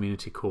to a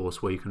community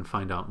course where you can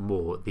find out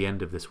more at the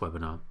end of this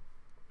webinar.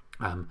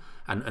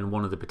 And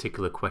one of the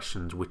particular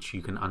questions which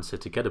you can answer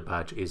to get a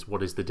badge is,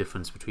 what is the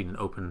difference between an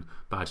open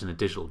badge and a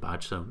digital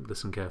badge? So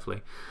listen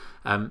carefully.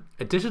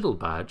 A digital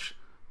badge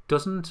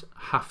doesn't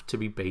have to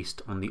be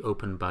based on the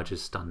open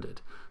badges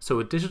standard. So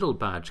a digital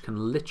badge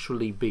can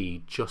literally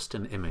be just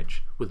an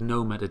image with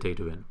no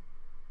metadata in.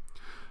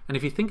 And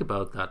if you think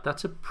about that,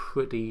 that's a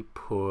pretty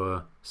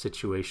poor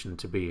situation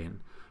to be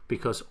in,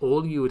 because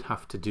all you would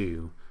have to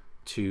do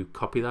to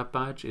copy that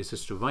badge is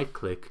just to right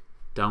click,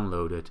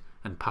 download it,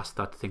 and pass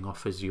that thing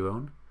off as your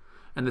own.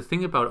 And the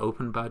thing about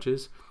open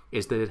badges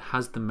is that it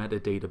has the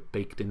metadata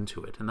baked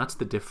into it, and that's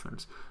the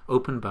difference.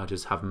 Open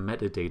badges have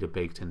metadata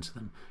baked into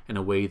them in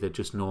a way that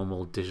just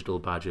normal digital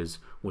badges,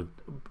 with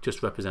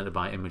just represented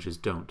by images,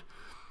 don't.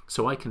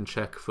 So I can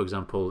check, for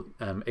example,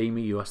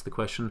 Amy, you asked the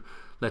question,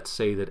 let's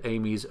say that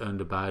Amy's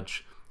earned a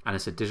badge and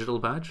it's a digital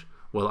badge.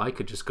 Well, I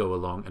could just go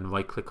along and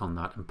right click on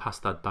that and pass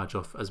that badge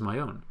off as my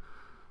own.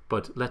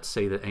 But let's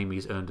say that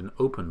Amy's earned an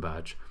open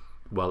badge.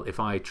 Well, if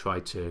I try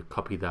to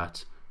copy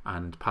that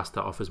and pass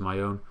that off as my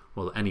own,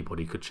 well,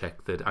 anybody could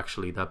check that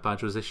actually that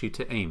badge was issued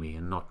to Amy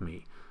and not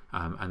me.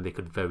 And they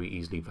could very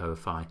easily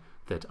verify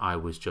that I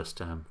was just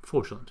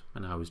fraudulent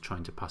and I was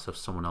trying to pass off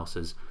someone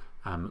else's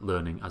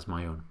learning as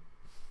my own.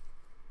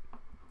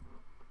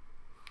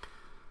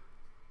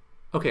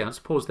 Okay, let's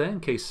pause there in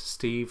case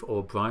Steve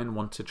or Brian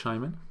want to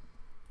chime in.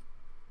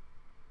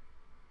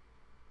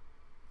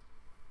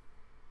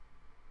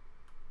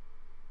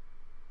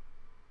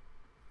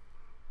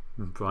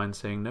 Brian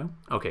saying no.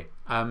 Okay.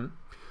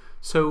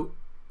 So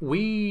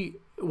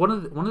one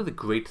of the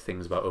great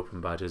things about open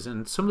badges,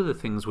 and some of the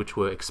things which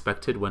were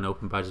expected when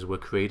open badges were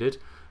created,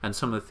 and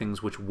some of the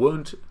things which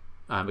weren't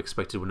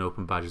expected when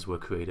open badges were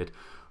created,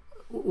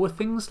 were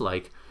things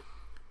like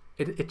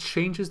it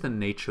changes the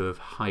nature of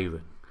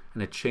hiring,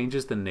 and it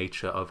changes the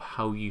nature of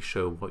how you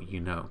show what you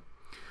know.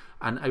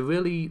 And I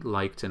really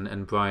liked,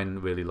 and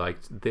Brian really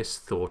liked, this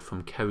thought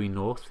from Kerry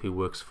North, who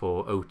works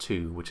for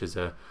O2, which is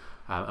a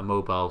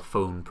mobile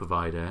phone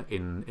provider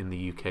in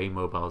the UK,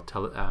 mobile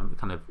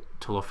kind of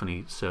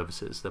telephony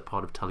services. They're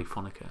part of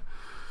Telefonica.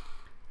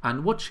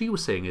 And what she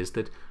was saying is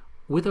that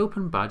with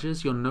open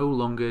badges, you're no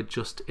longer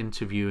just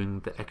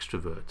interviewing the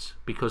extroverts,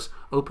 because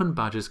open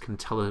badges can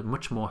tell a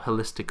much more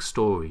holistic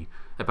story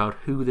about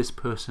who this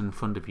person in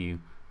front of you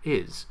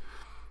is.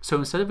 So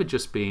instead of it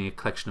just being a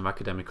collection of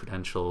academic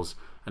credentials,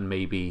 and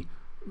maybe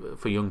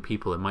for young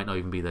people it might not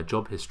even be their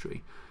job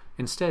history,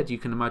 instead you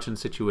can imagine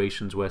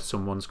situations where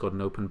someone's got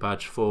an open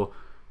badge for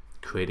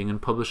creating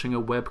and publishing a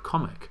web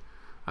comic.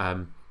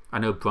 I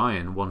know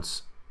Brian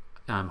once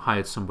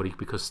hired somebody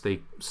because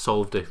they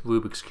solved a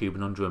Rubik's Cube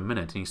in under a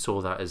minute, and he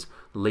saw that as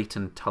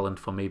latent talent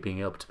for maybe being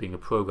able to being a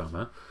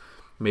programmer.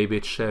 Maybe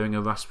it's sharing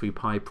a Raspberry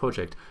Pi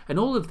project, and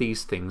all of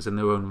these things in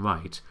their own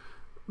right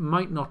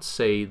might not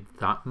say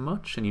that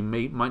much, and you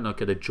might not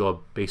get a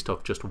job based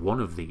off just one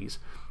of these,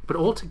 but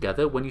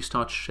altogether when you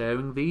start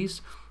sharing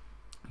these,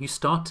 you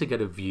start to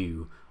get a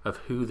view of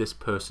who this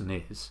person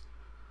is.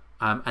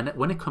 And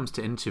when it comes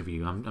to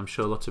interview, I'm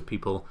sure lots of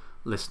people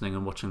listening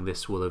and watching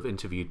this will have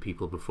interviewed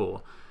people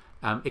before.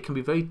 It can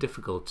be very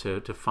difficult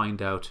to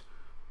find out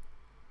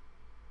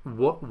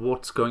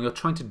what's going on. You're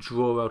trying to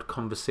draw out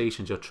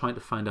conversations, you're trying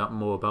to find out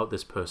more about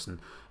this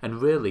person,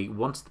 and really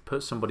once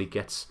somebody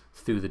gets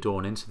through the door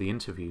and into the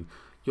interview,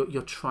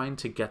 you're trying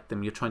to get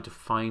them, you're trying to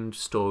find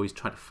stories,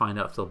 trying to find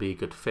out if they'll be a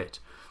good fit.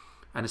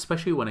 And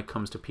especially when it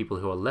comes to people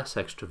who are less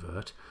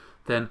extrovert,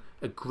 then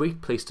a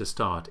great place to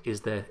start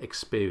is their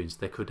experience,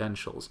 their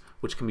credentials,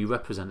 which can be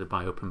represented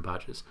by open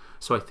badges.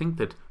 So I think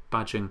that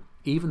badging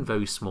even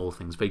very small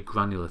things, very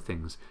granular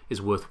things,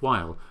 is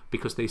worthwhile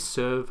because they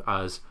serve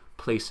as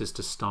places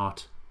to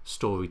start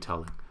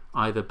storytelling,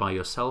 either by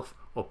yourself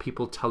or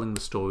people telling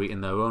the story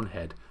in their own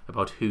head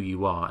about who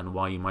you are and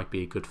why you might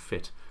be a good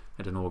fit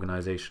at an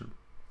organization.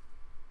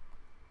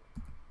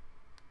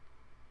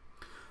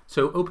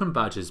 So open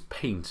badges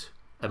paint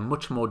a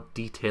much more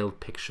detailed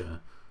picture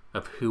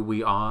of who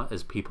we are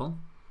as people,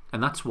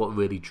 and that's what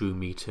really drew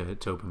me to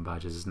open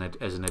badges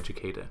as an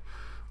educator.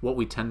 What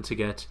we tend to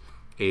get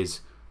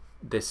is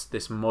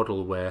this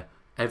model where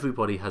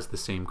everybody has the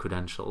same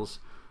credentials,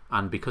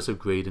 and because of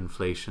grade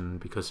inflation,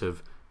 because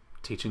of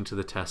teaching to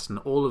the test and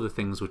all of the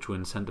things which we're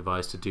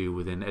incentivized to do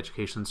within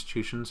education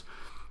institutions,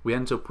 we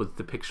end up with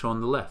the picture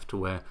on the left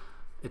where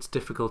it's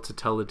difficult to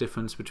tell the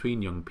difference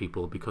between young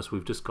people because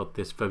we've just got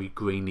this very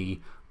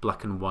grainy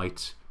black and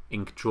white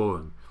ink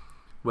drawing.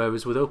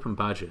 Whereas with open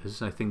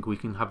badges, I think we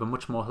can have a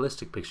much more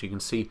holistic picture. You can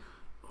see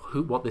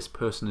what this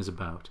person is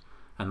about,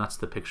 and that's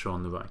the picture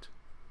on the right.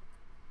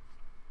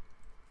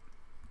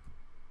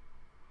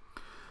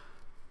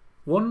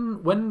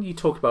 When you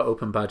talk about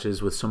open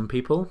badges with some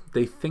people,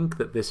 they think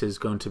that this is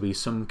going to be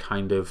some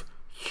kind of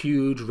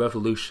huge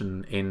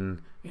revolution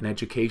in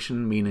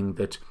education, meaning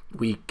that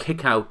we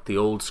kick out the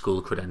old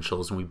school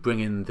credentials and we bring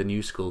in the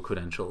new school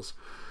credentials.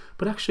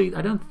 But actually,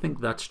 I don't think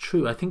that's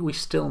true. I think we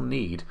still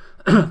need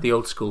the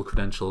old school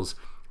credentials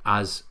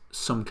as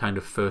some kind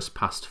of first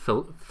pass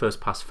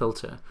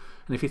filter.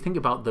 And if you think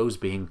about those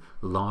being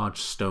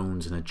large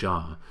stones in a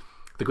jar,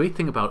 the great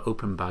thing about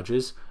open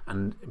badges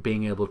and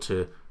being able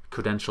to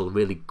credential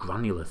really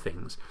granular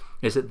things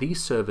is that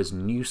these serve as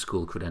new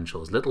school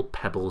credentials, little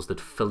pebbles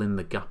that fill in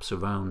the gaps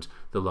around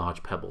the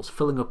large pebbles,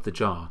 filling up the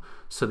jar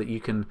so that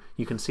you can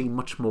see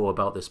much more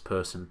about this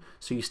person.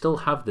 So you still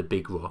have the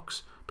big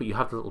rocks, but you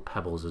have the little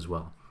pebbles as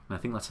well. And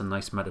I think that's a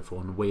nice metaphor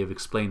and way of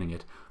explaining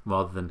it,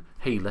 rather than,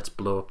 hey, let's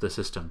blow up the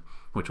system,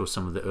 which was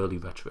some of the early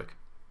rhetoric.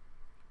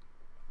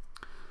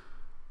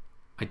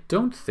 I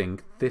don't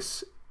think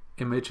this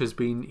image has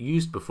been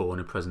used before in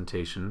a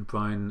presentation.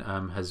 Brian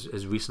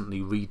has recently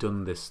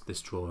redone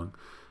this drawing,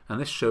 and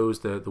this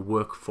shows the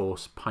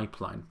workforce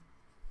pipeline.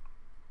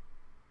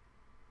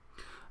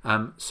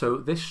 So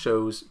this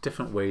shows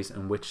different ways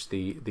in which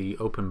the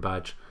open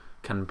badge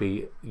can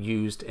be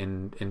used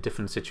in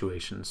different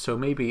situations. So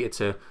maybe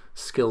it's a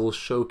skills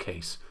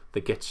showcase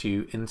that gets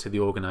you into the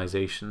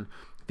organization.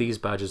 These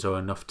badges are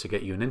enough to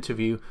get you an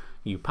interview,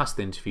 you pass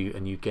the interview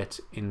and you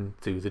get in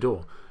through the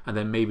door. And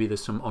then maybe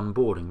there's some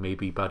onboarding,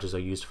 maybe badges are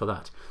used for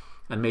that.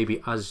 And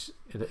maybe as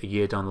a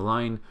year down the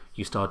line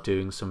you start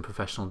doing some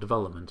professional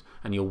development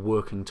and you're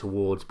working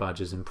towards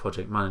badges in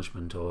project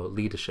management or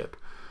leadership.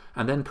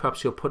 And then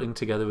perhaps you're putting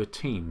together a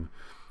team,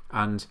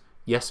 and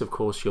yes, of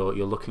course you're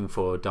looking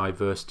for a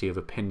diversity of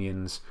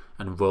opinions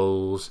and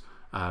roles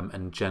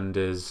and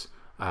genders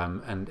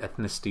and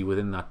ethnicity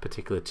within that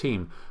particular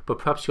team, but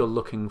perhaps you're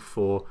looking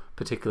for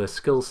particular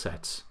skill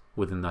sets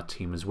within that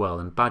team as well,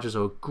 and badges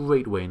are a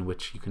great way in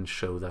which you can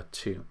show that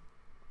too.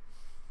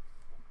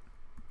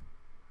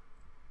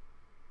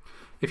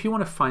 If you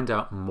want to find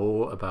out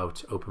more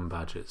about open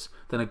badges,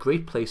 then a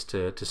great place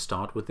to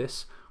start with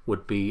this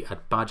would be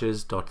at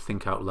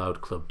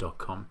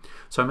badges.thinkoutloudclub.com.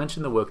 So I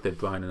mentioned the work that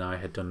Brian and I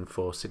had done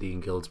for City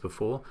and Guilds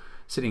before.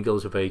 City and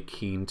Guilds were very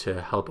keen to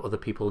help other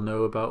people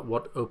know about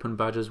what open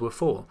badges were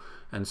for,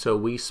 and so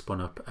we spun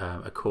up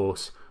a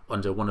course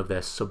under one of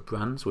their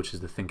sub-brands, which is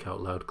the Think Out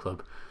Loud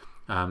Club.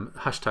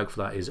 Hashtag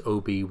for that is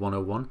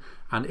OB101,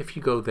 and if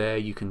you go there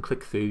you can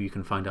click through, you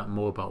can find out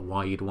more about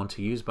why you'd want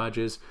to use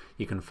badges,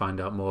 you can find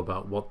out more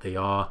about what they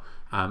are,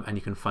 and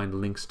you can find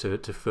links to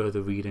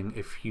further reading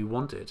if you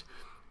want it.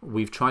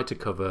 We've tried to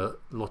cover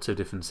lots of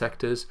different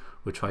sectors,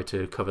 we tried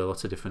to cover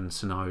lots of different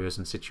scenarios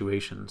and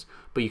situations,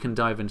 but you can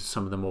dive into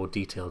some of the more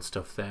detailed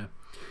stuff there.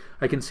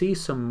 I can see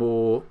some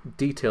more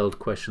detailed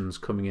questions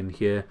coming in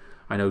here.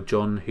 I know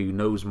John, who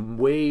knows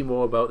way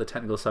more about the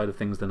technical side of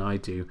things than I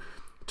do,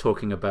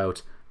 talking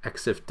about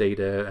EXIF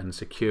data and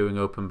securing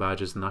open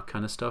badges and that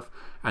kind of stuff.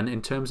 And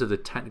in terms of the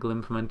technical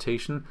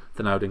implementation,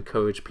 then I would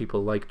encourage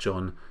people like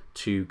John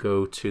to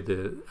go to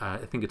the, I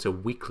think it's a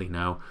weekly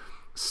now,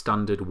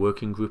 standard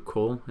working group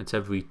call. It's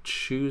every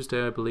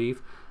Tuesday, I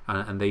believe,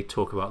 and they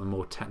talk about the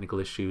more technical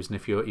issues. And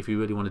if you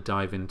really want to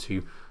dive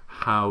into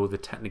how the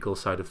technical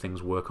side of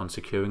things work on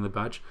securing the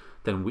badge,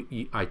 then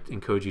I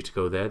encourage you to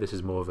go there. This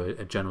is more of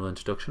a general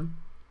introduction.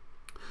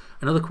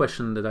 Another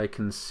question that I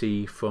can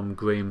see from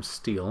Graham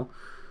Steele: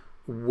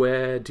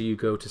 where do you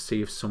go to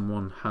see if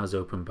someone has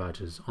open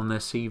badges? On their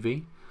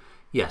CV?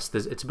 Yes,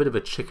 it's a bit of a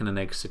chicken and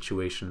egg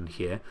situation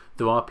here.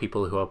 There are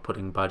people who are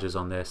putting badges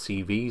on their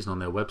CVs and on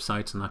their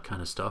websites and that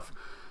kind of stuff.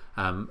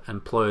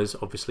 Employers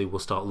obviously will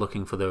start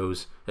looking for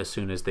those as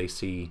soon as they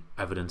see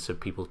evidence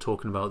of people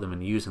talking about them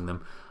and using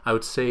them. I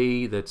would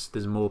say that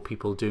there's more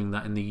people doing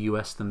that in the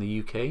US than the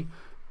UK,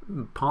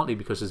 partly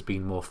because there's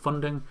been more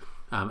funding,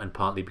 and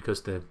partly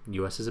because the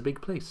US is a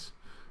big place.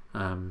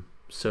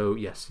 So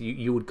yes,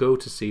 you would go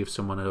to see if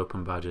someone had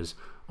open badges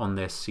on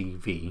their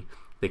CV.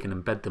 They can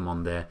embed them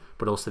on there,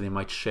 but also they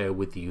might share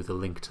with you the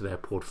link to their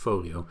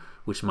portfolio,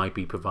 which might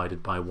be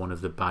provided by one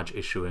of the badge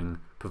issuing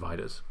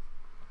providers.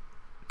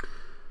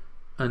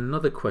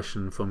 Another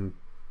question from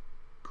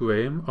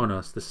Graham. Oh no,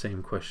 it's the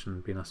same question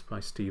being asked by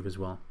Steve as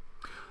well.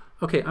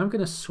 Okay, I'm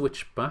going to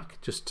switch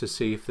back just to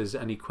see if there's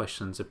any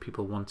questions that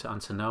people want to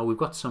answer now. We've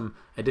got some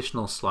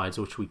additional slides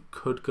which we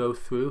could go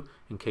through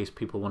in case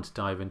people want to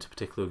dive into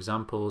particular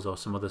examples or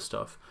some other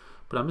stuff.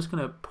 But I'm just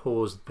going to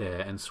pause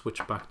there and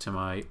switch back to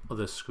my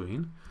other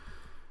screen,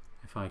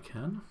 if I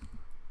can.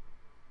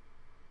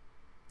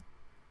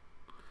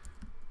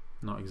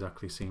 Not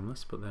exactly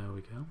seamless, but there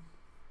we go.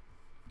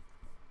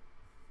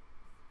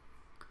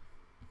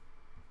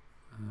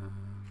 And there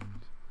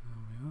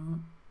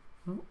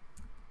we are.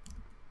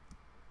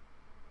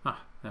 Oh.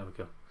 There we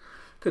go.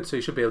 Good, so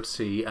you should be able to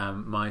see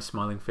my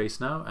smiling face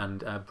now,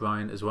 and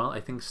Brian as well. I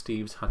think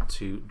Steve's had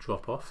to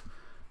drop off.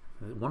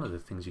 One of the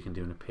things you can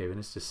do in a peering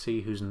is to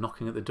see who's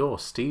knocking at the door.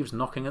 Steve's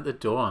knocking at the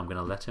door. I'm going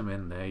to let him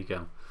in. There you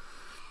go.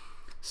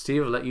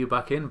 Steve, I'll let you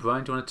back in.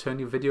 Brian, do you want to turn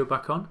your video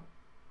back on?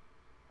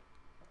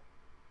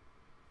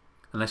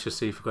 And let's just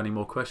see if we've got any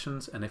more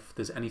questions and if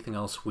there's anything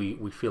else we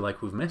feel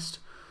like we've missed,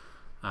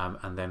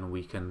 and then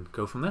we can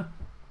go from there.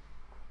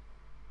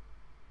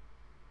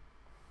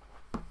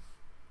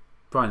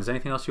 Brian, is there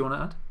anything else you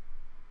want to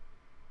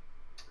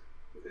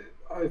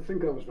add? I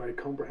think that was very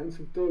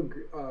comprehensive, Doug.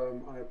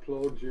 I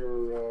applaud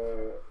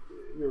your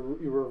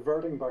you were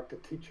reverting back to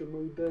teacher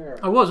mode there.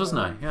 I was, wasn't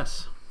I?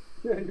 Yes.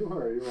 Yeah, you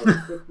were.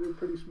 You're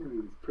pretty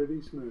smooth.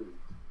 Pretty smooth.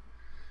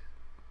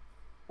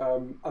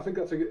 I think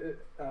that's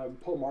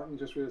Paul Martin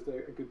just raised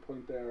a good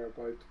point there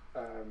about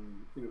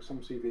some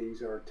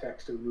CVs are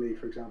text only,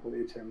 for example,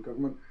 HM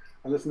government.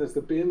 And listen, it's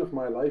the bane of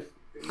my life.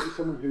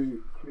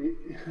 Someone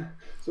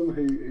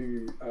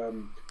who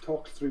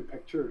talks through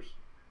pictures,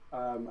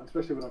 and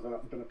especially when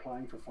I've been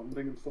applying for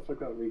funding and stuff like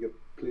that, we get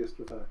placed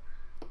with a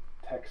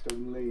text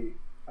only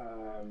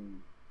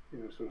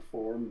sort of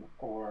form,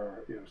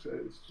 or so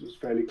it's just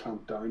fairly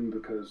clamped down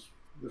because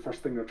the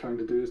first thing they're trying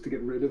to do is to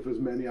get rid of as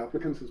many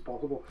applicants as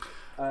possible.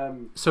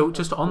 So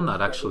just on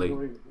that,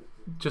 actually,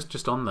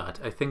 just on that,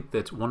 I think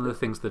that one of the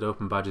things that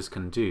Open Badges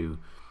can do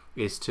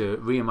is to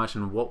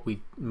reimagine what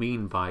we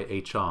mean by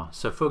HR.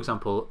 So for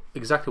example,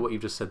 exactly what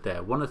you've just said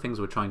there, one of the things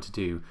we're trying to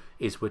do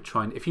is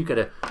if you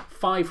get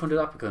 500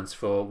 applicants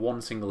for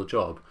one single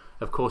job,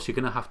 of course you're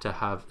going to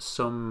have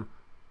some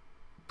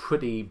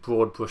pretty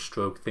broad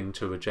brushstroke thing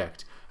to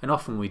reject. And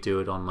often we do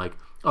it on like,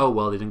 oh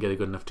well, they didn't get a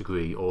good enough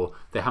degree, or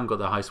they haven't got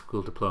their high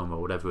school diploma,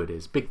 or whatever it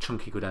is, big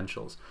chunky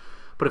credentials.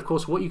 But of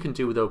course what you can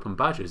do with Open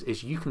Badges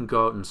is you can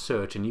go out and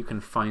search, and you can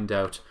find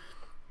out,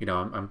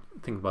 I'm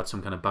thinking about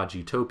some kind of badge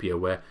utopia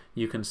where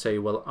you can say,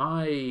 well,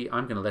 I'm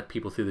going to let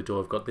people through the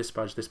door, I've got this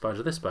badge,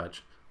 or this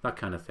badge, that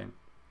kind of thing.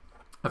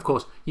 Of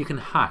course, you can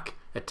hack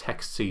a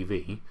text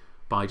CV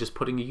by just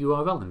putting a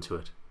URL into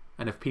it.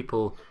 And if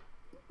people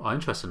are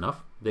interested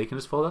enough, they can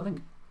just follow that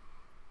link.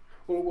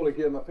 Well,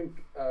 again, I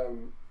think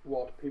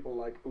what people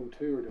like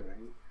O2 are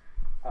doing,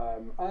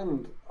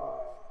 and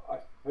I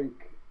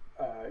think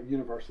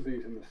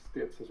universities in the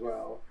States as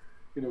well,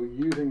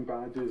 using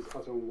badges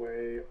as a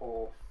way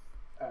of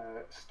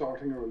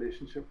starting a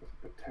relationship with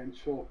a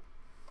potential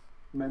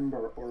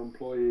member or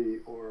employee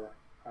or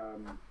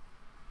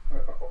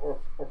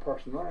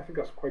person. I think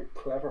that's quite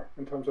clever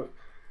in terms of,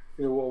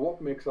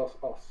 what makes us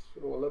us?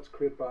 Well, let's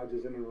create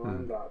badges in and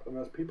around that, and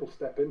as people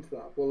step into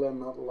that, well, then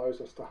that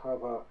allows us to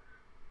have a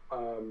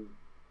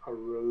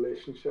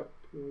relationship,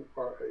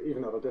 or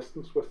even at a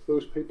distance, with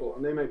those people,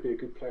 and they might be a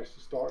good place to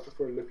start if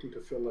we're looking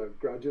to fill a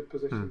graduate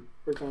position,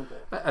 for example.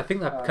 I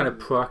think that kind of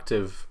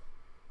proactive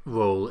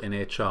role in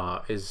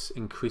HR is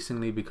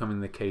increasingly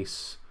becoming the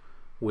case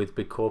with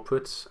big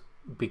corporates,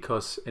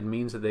 because it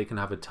means that they can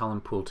have a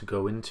talent pool to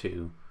go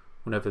into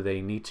whenever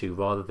they need to,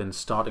 rather than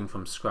starting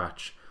from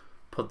scratch,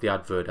 put the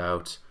advert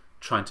out,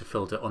 trying to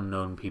filter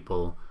unknown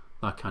people,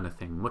 that kind of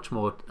thing. Much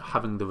more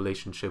having the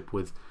relationship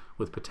with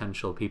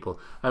potential people.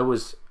 I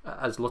was,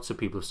 as lots of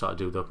people have started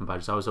to do with Open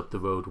Badges, I was up the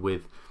road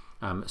with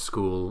a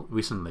school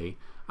recently,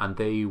 and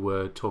they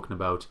were talking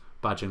about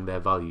badging their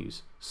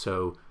values,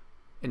 so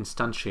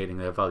instantiating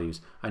their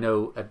values. I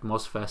know at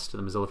MozFest,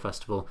 at the Mozilla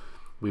Festival,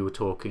 we were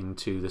talking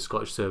to the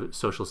Scottish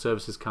Social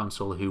Services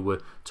Council, who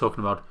were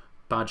talking about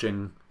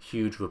badging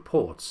huge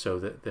reports, so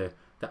that the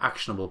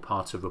actionable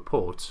parts of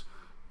reports,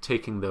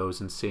 taking those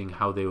and seeing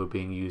how they were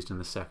being used in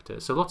the sector.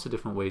 So lots of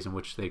different ways in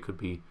which they could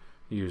be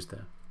used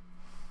there.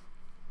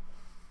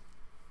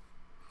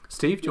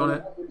 Steve, do you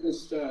want to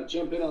just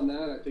jump in on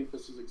that? I think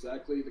this is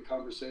exactly the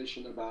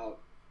conversation about,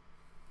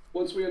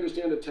 once we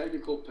understand the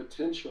technical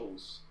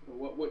potentials,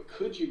 what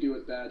could you do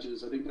with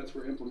badges? I think that's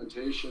where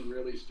implementation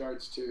really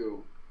starts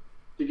to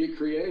get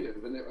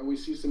creative, and we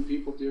see some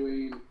people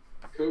doing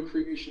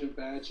co-creation of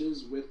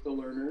badges with the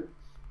learner,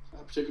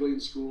 particularly in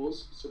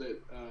schools, so that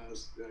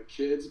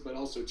kids, but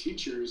also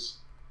teachers,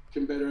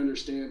 can better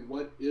understand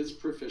what is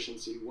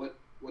proficiency, what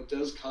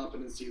does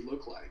competency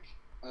look like,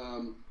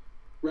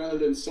 rather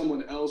than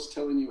someone else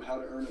telling you how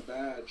to earn a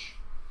badge,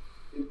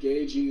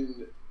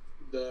 engaging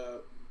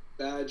the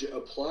badge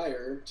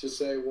applier to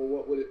say, well,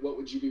 what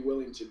would you be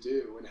willing to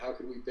do, and how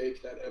can we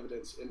bake that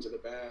evidence into the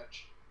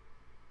badge?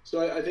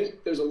 So I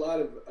think there's a lot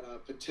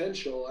of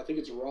potential. I think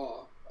it's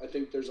raw. I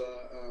think there's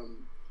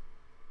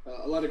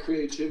a lot of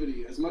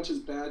creativity. As much as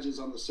badges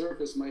on the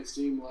surface might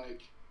seem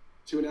like,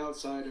 to an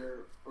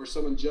outsider or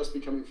someone just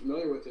becoming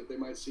familiar with it, they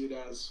might see it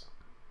as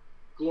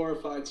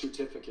glorified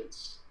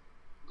certificates,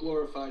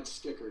 glorified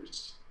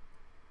stickers,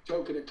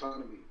 token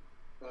economy,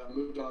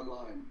 moved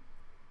online.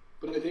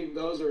 But I think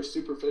those are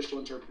superficial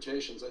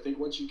interpretations. I think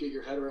once you get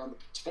your head around the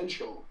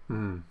potential,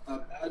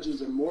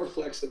 badges are more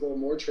flexible,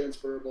 more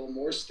transferable,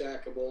 more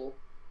stackable,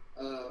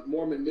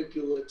 more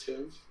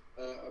manipulative,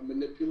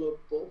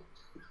 manipulable.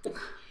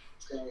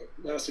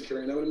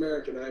 Massacring. I'm an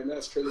American. I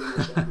massacre the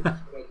English language.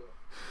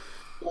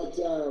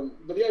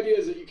 But the idea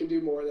is that you can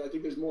do more. I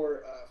think there's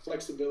more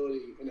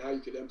flexibility in how you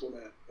could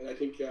implement. And I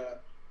think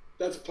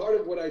that's part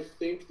of what I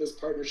think this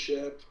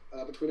partnership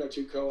between our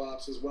two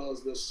co-ops, as well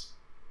as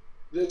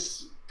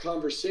this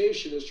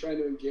conversation, is trying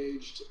to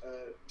engage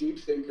deep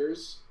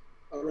thinkers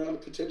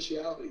around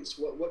potentialities.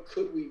 What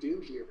could we do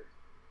here?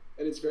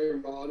 And it's very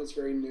raw and it's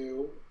very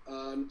new.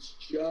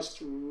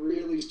 Just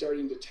really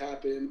starting to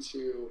tap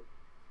into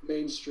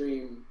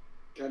mainstream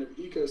kind of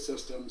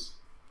ecosystems.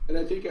 And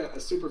I think a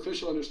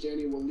superficial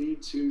understanding will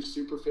lead to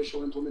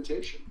superficial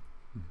implementation.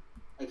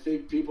 I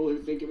think people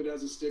who think of it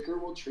as a sticker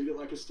will treat it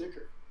like a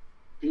sticker.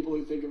 People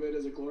who think of it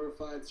as a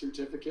glorified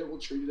certificate will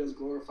treat it as a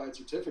glorified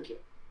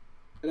certificate.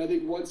 And I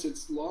think once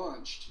it's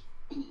launched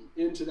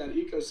into that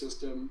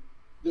ecosystem,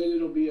 then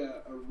it'll be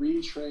a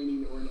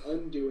retraining or an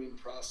undoing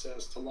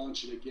process to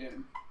launch it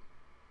again.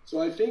 So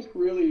I think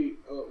really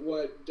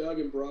what Doug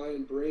and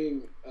Brian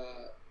bring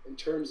in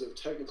terms of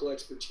technical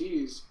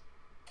expertise,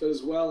 but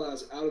as well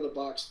as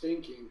out-of-the-box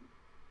thinking,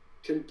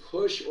 can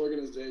push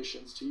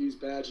organizations to use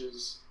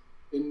badges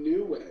in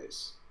new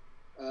ways,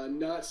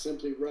 not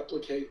simply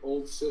replicate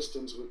old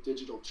systems with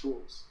digital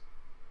tools.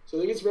 So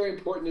I think it's very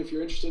important, if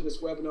you're interested in this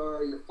webinar,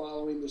 or you're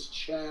following this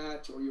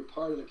chat, or you're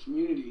part of the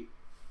community,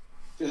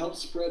 to help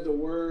spread the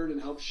word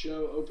and help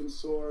show open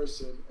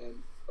source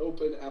and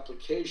open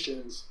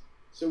applications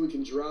so we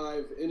can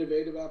drive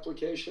innovative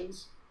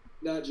applications,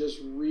 not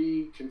just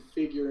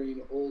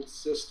reconfiguring old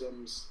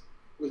systems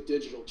with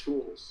digital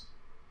tools.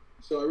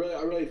 So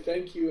I really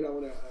thank you, and I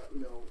want to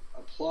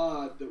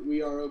applaud that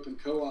We Are Open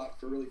Co-op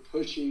for really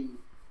pushing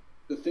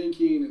the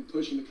thinking and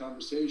pushing the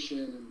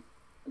conversation,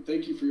 and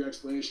thank you for your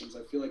explanations.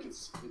 I feel like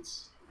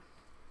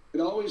it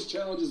always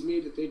challenges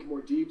me to think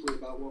more deeply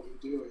about what we're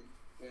doing,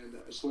 and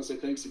I just want to say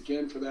thanks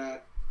again for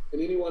that.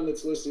 And anyone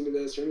that's listening to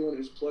this, or anyone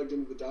who's plugged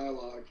into the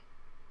dialogue,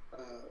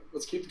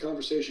 let's keep the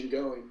conversation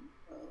going.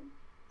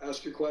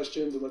 Ask your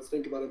questions, and let's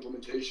think about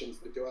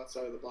implementations that go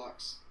outside of the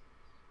box.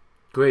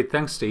 Great,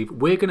 thanks, Steve.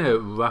 We're going to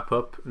wrap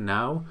up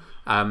now,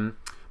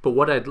 but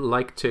what I'd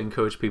like to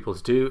encourage people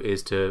to do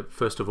is to,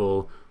 first of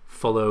all,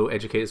 follow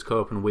Educators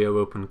Co-op and We Are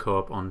Open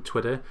Co-op on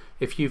Twitter.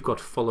 If you've got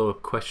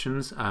follow-up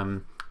questions,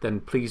 then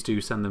please do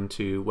send them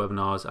to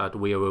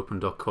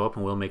webinars@weareopen.coop,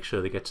 and we'll make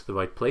sure they get to the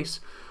right place.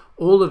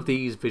 All of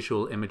these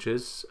visual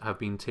images have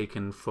been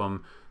taken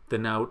from the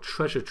now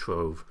treasure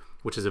trove,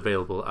 which is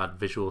available at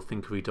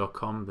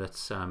visualthinkery.com.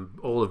 That's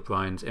all of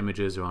Brian's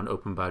images around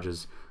open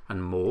badges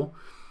and more.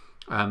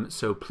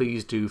 So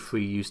please do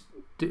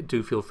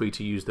feel free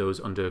to use those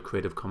under a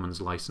Creative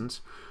Commons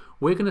license.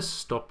 We're going to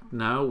stop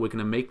now. We're going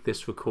to make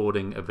this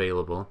recording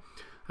available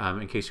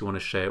in case you want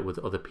to share it with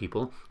other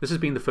people. This has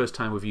been the first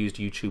time we've used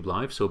YouTube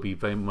Live, so I'll be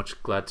very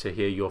much glad to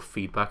hear your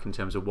feedback in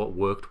terms of what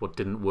worked, what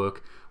didn't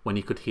work, when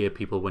you could hear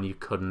people, when you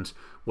couldn't,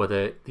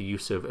 whether the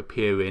use of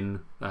Appear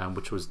In,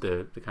 which was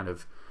the kind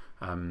of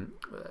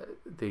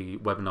the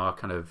webinar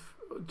kind of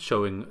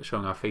showing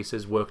our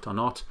faces, worked or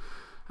not.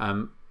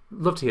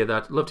 Love to hear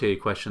that. Love to hear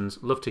your questions.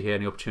 Love to hear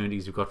any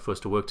opportunities you've got for us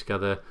to work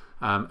together.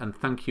 And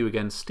thank you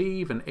again,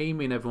 Steve and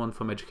Amy and everyone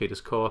from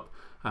Educators Co-op,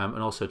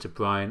 and also to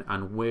Brian.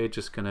 And we're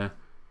just going to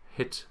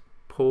hit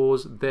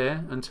pause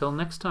there until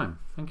next time.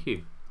 Thank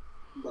you.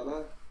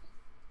 Bye-bye.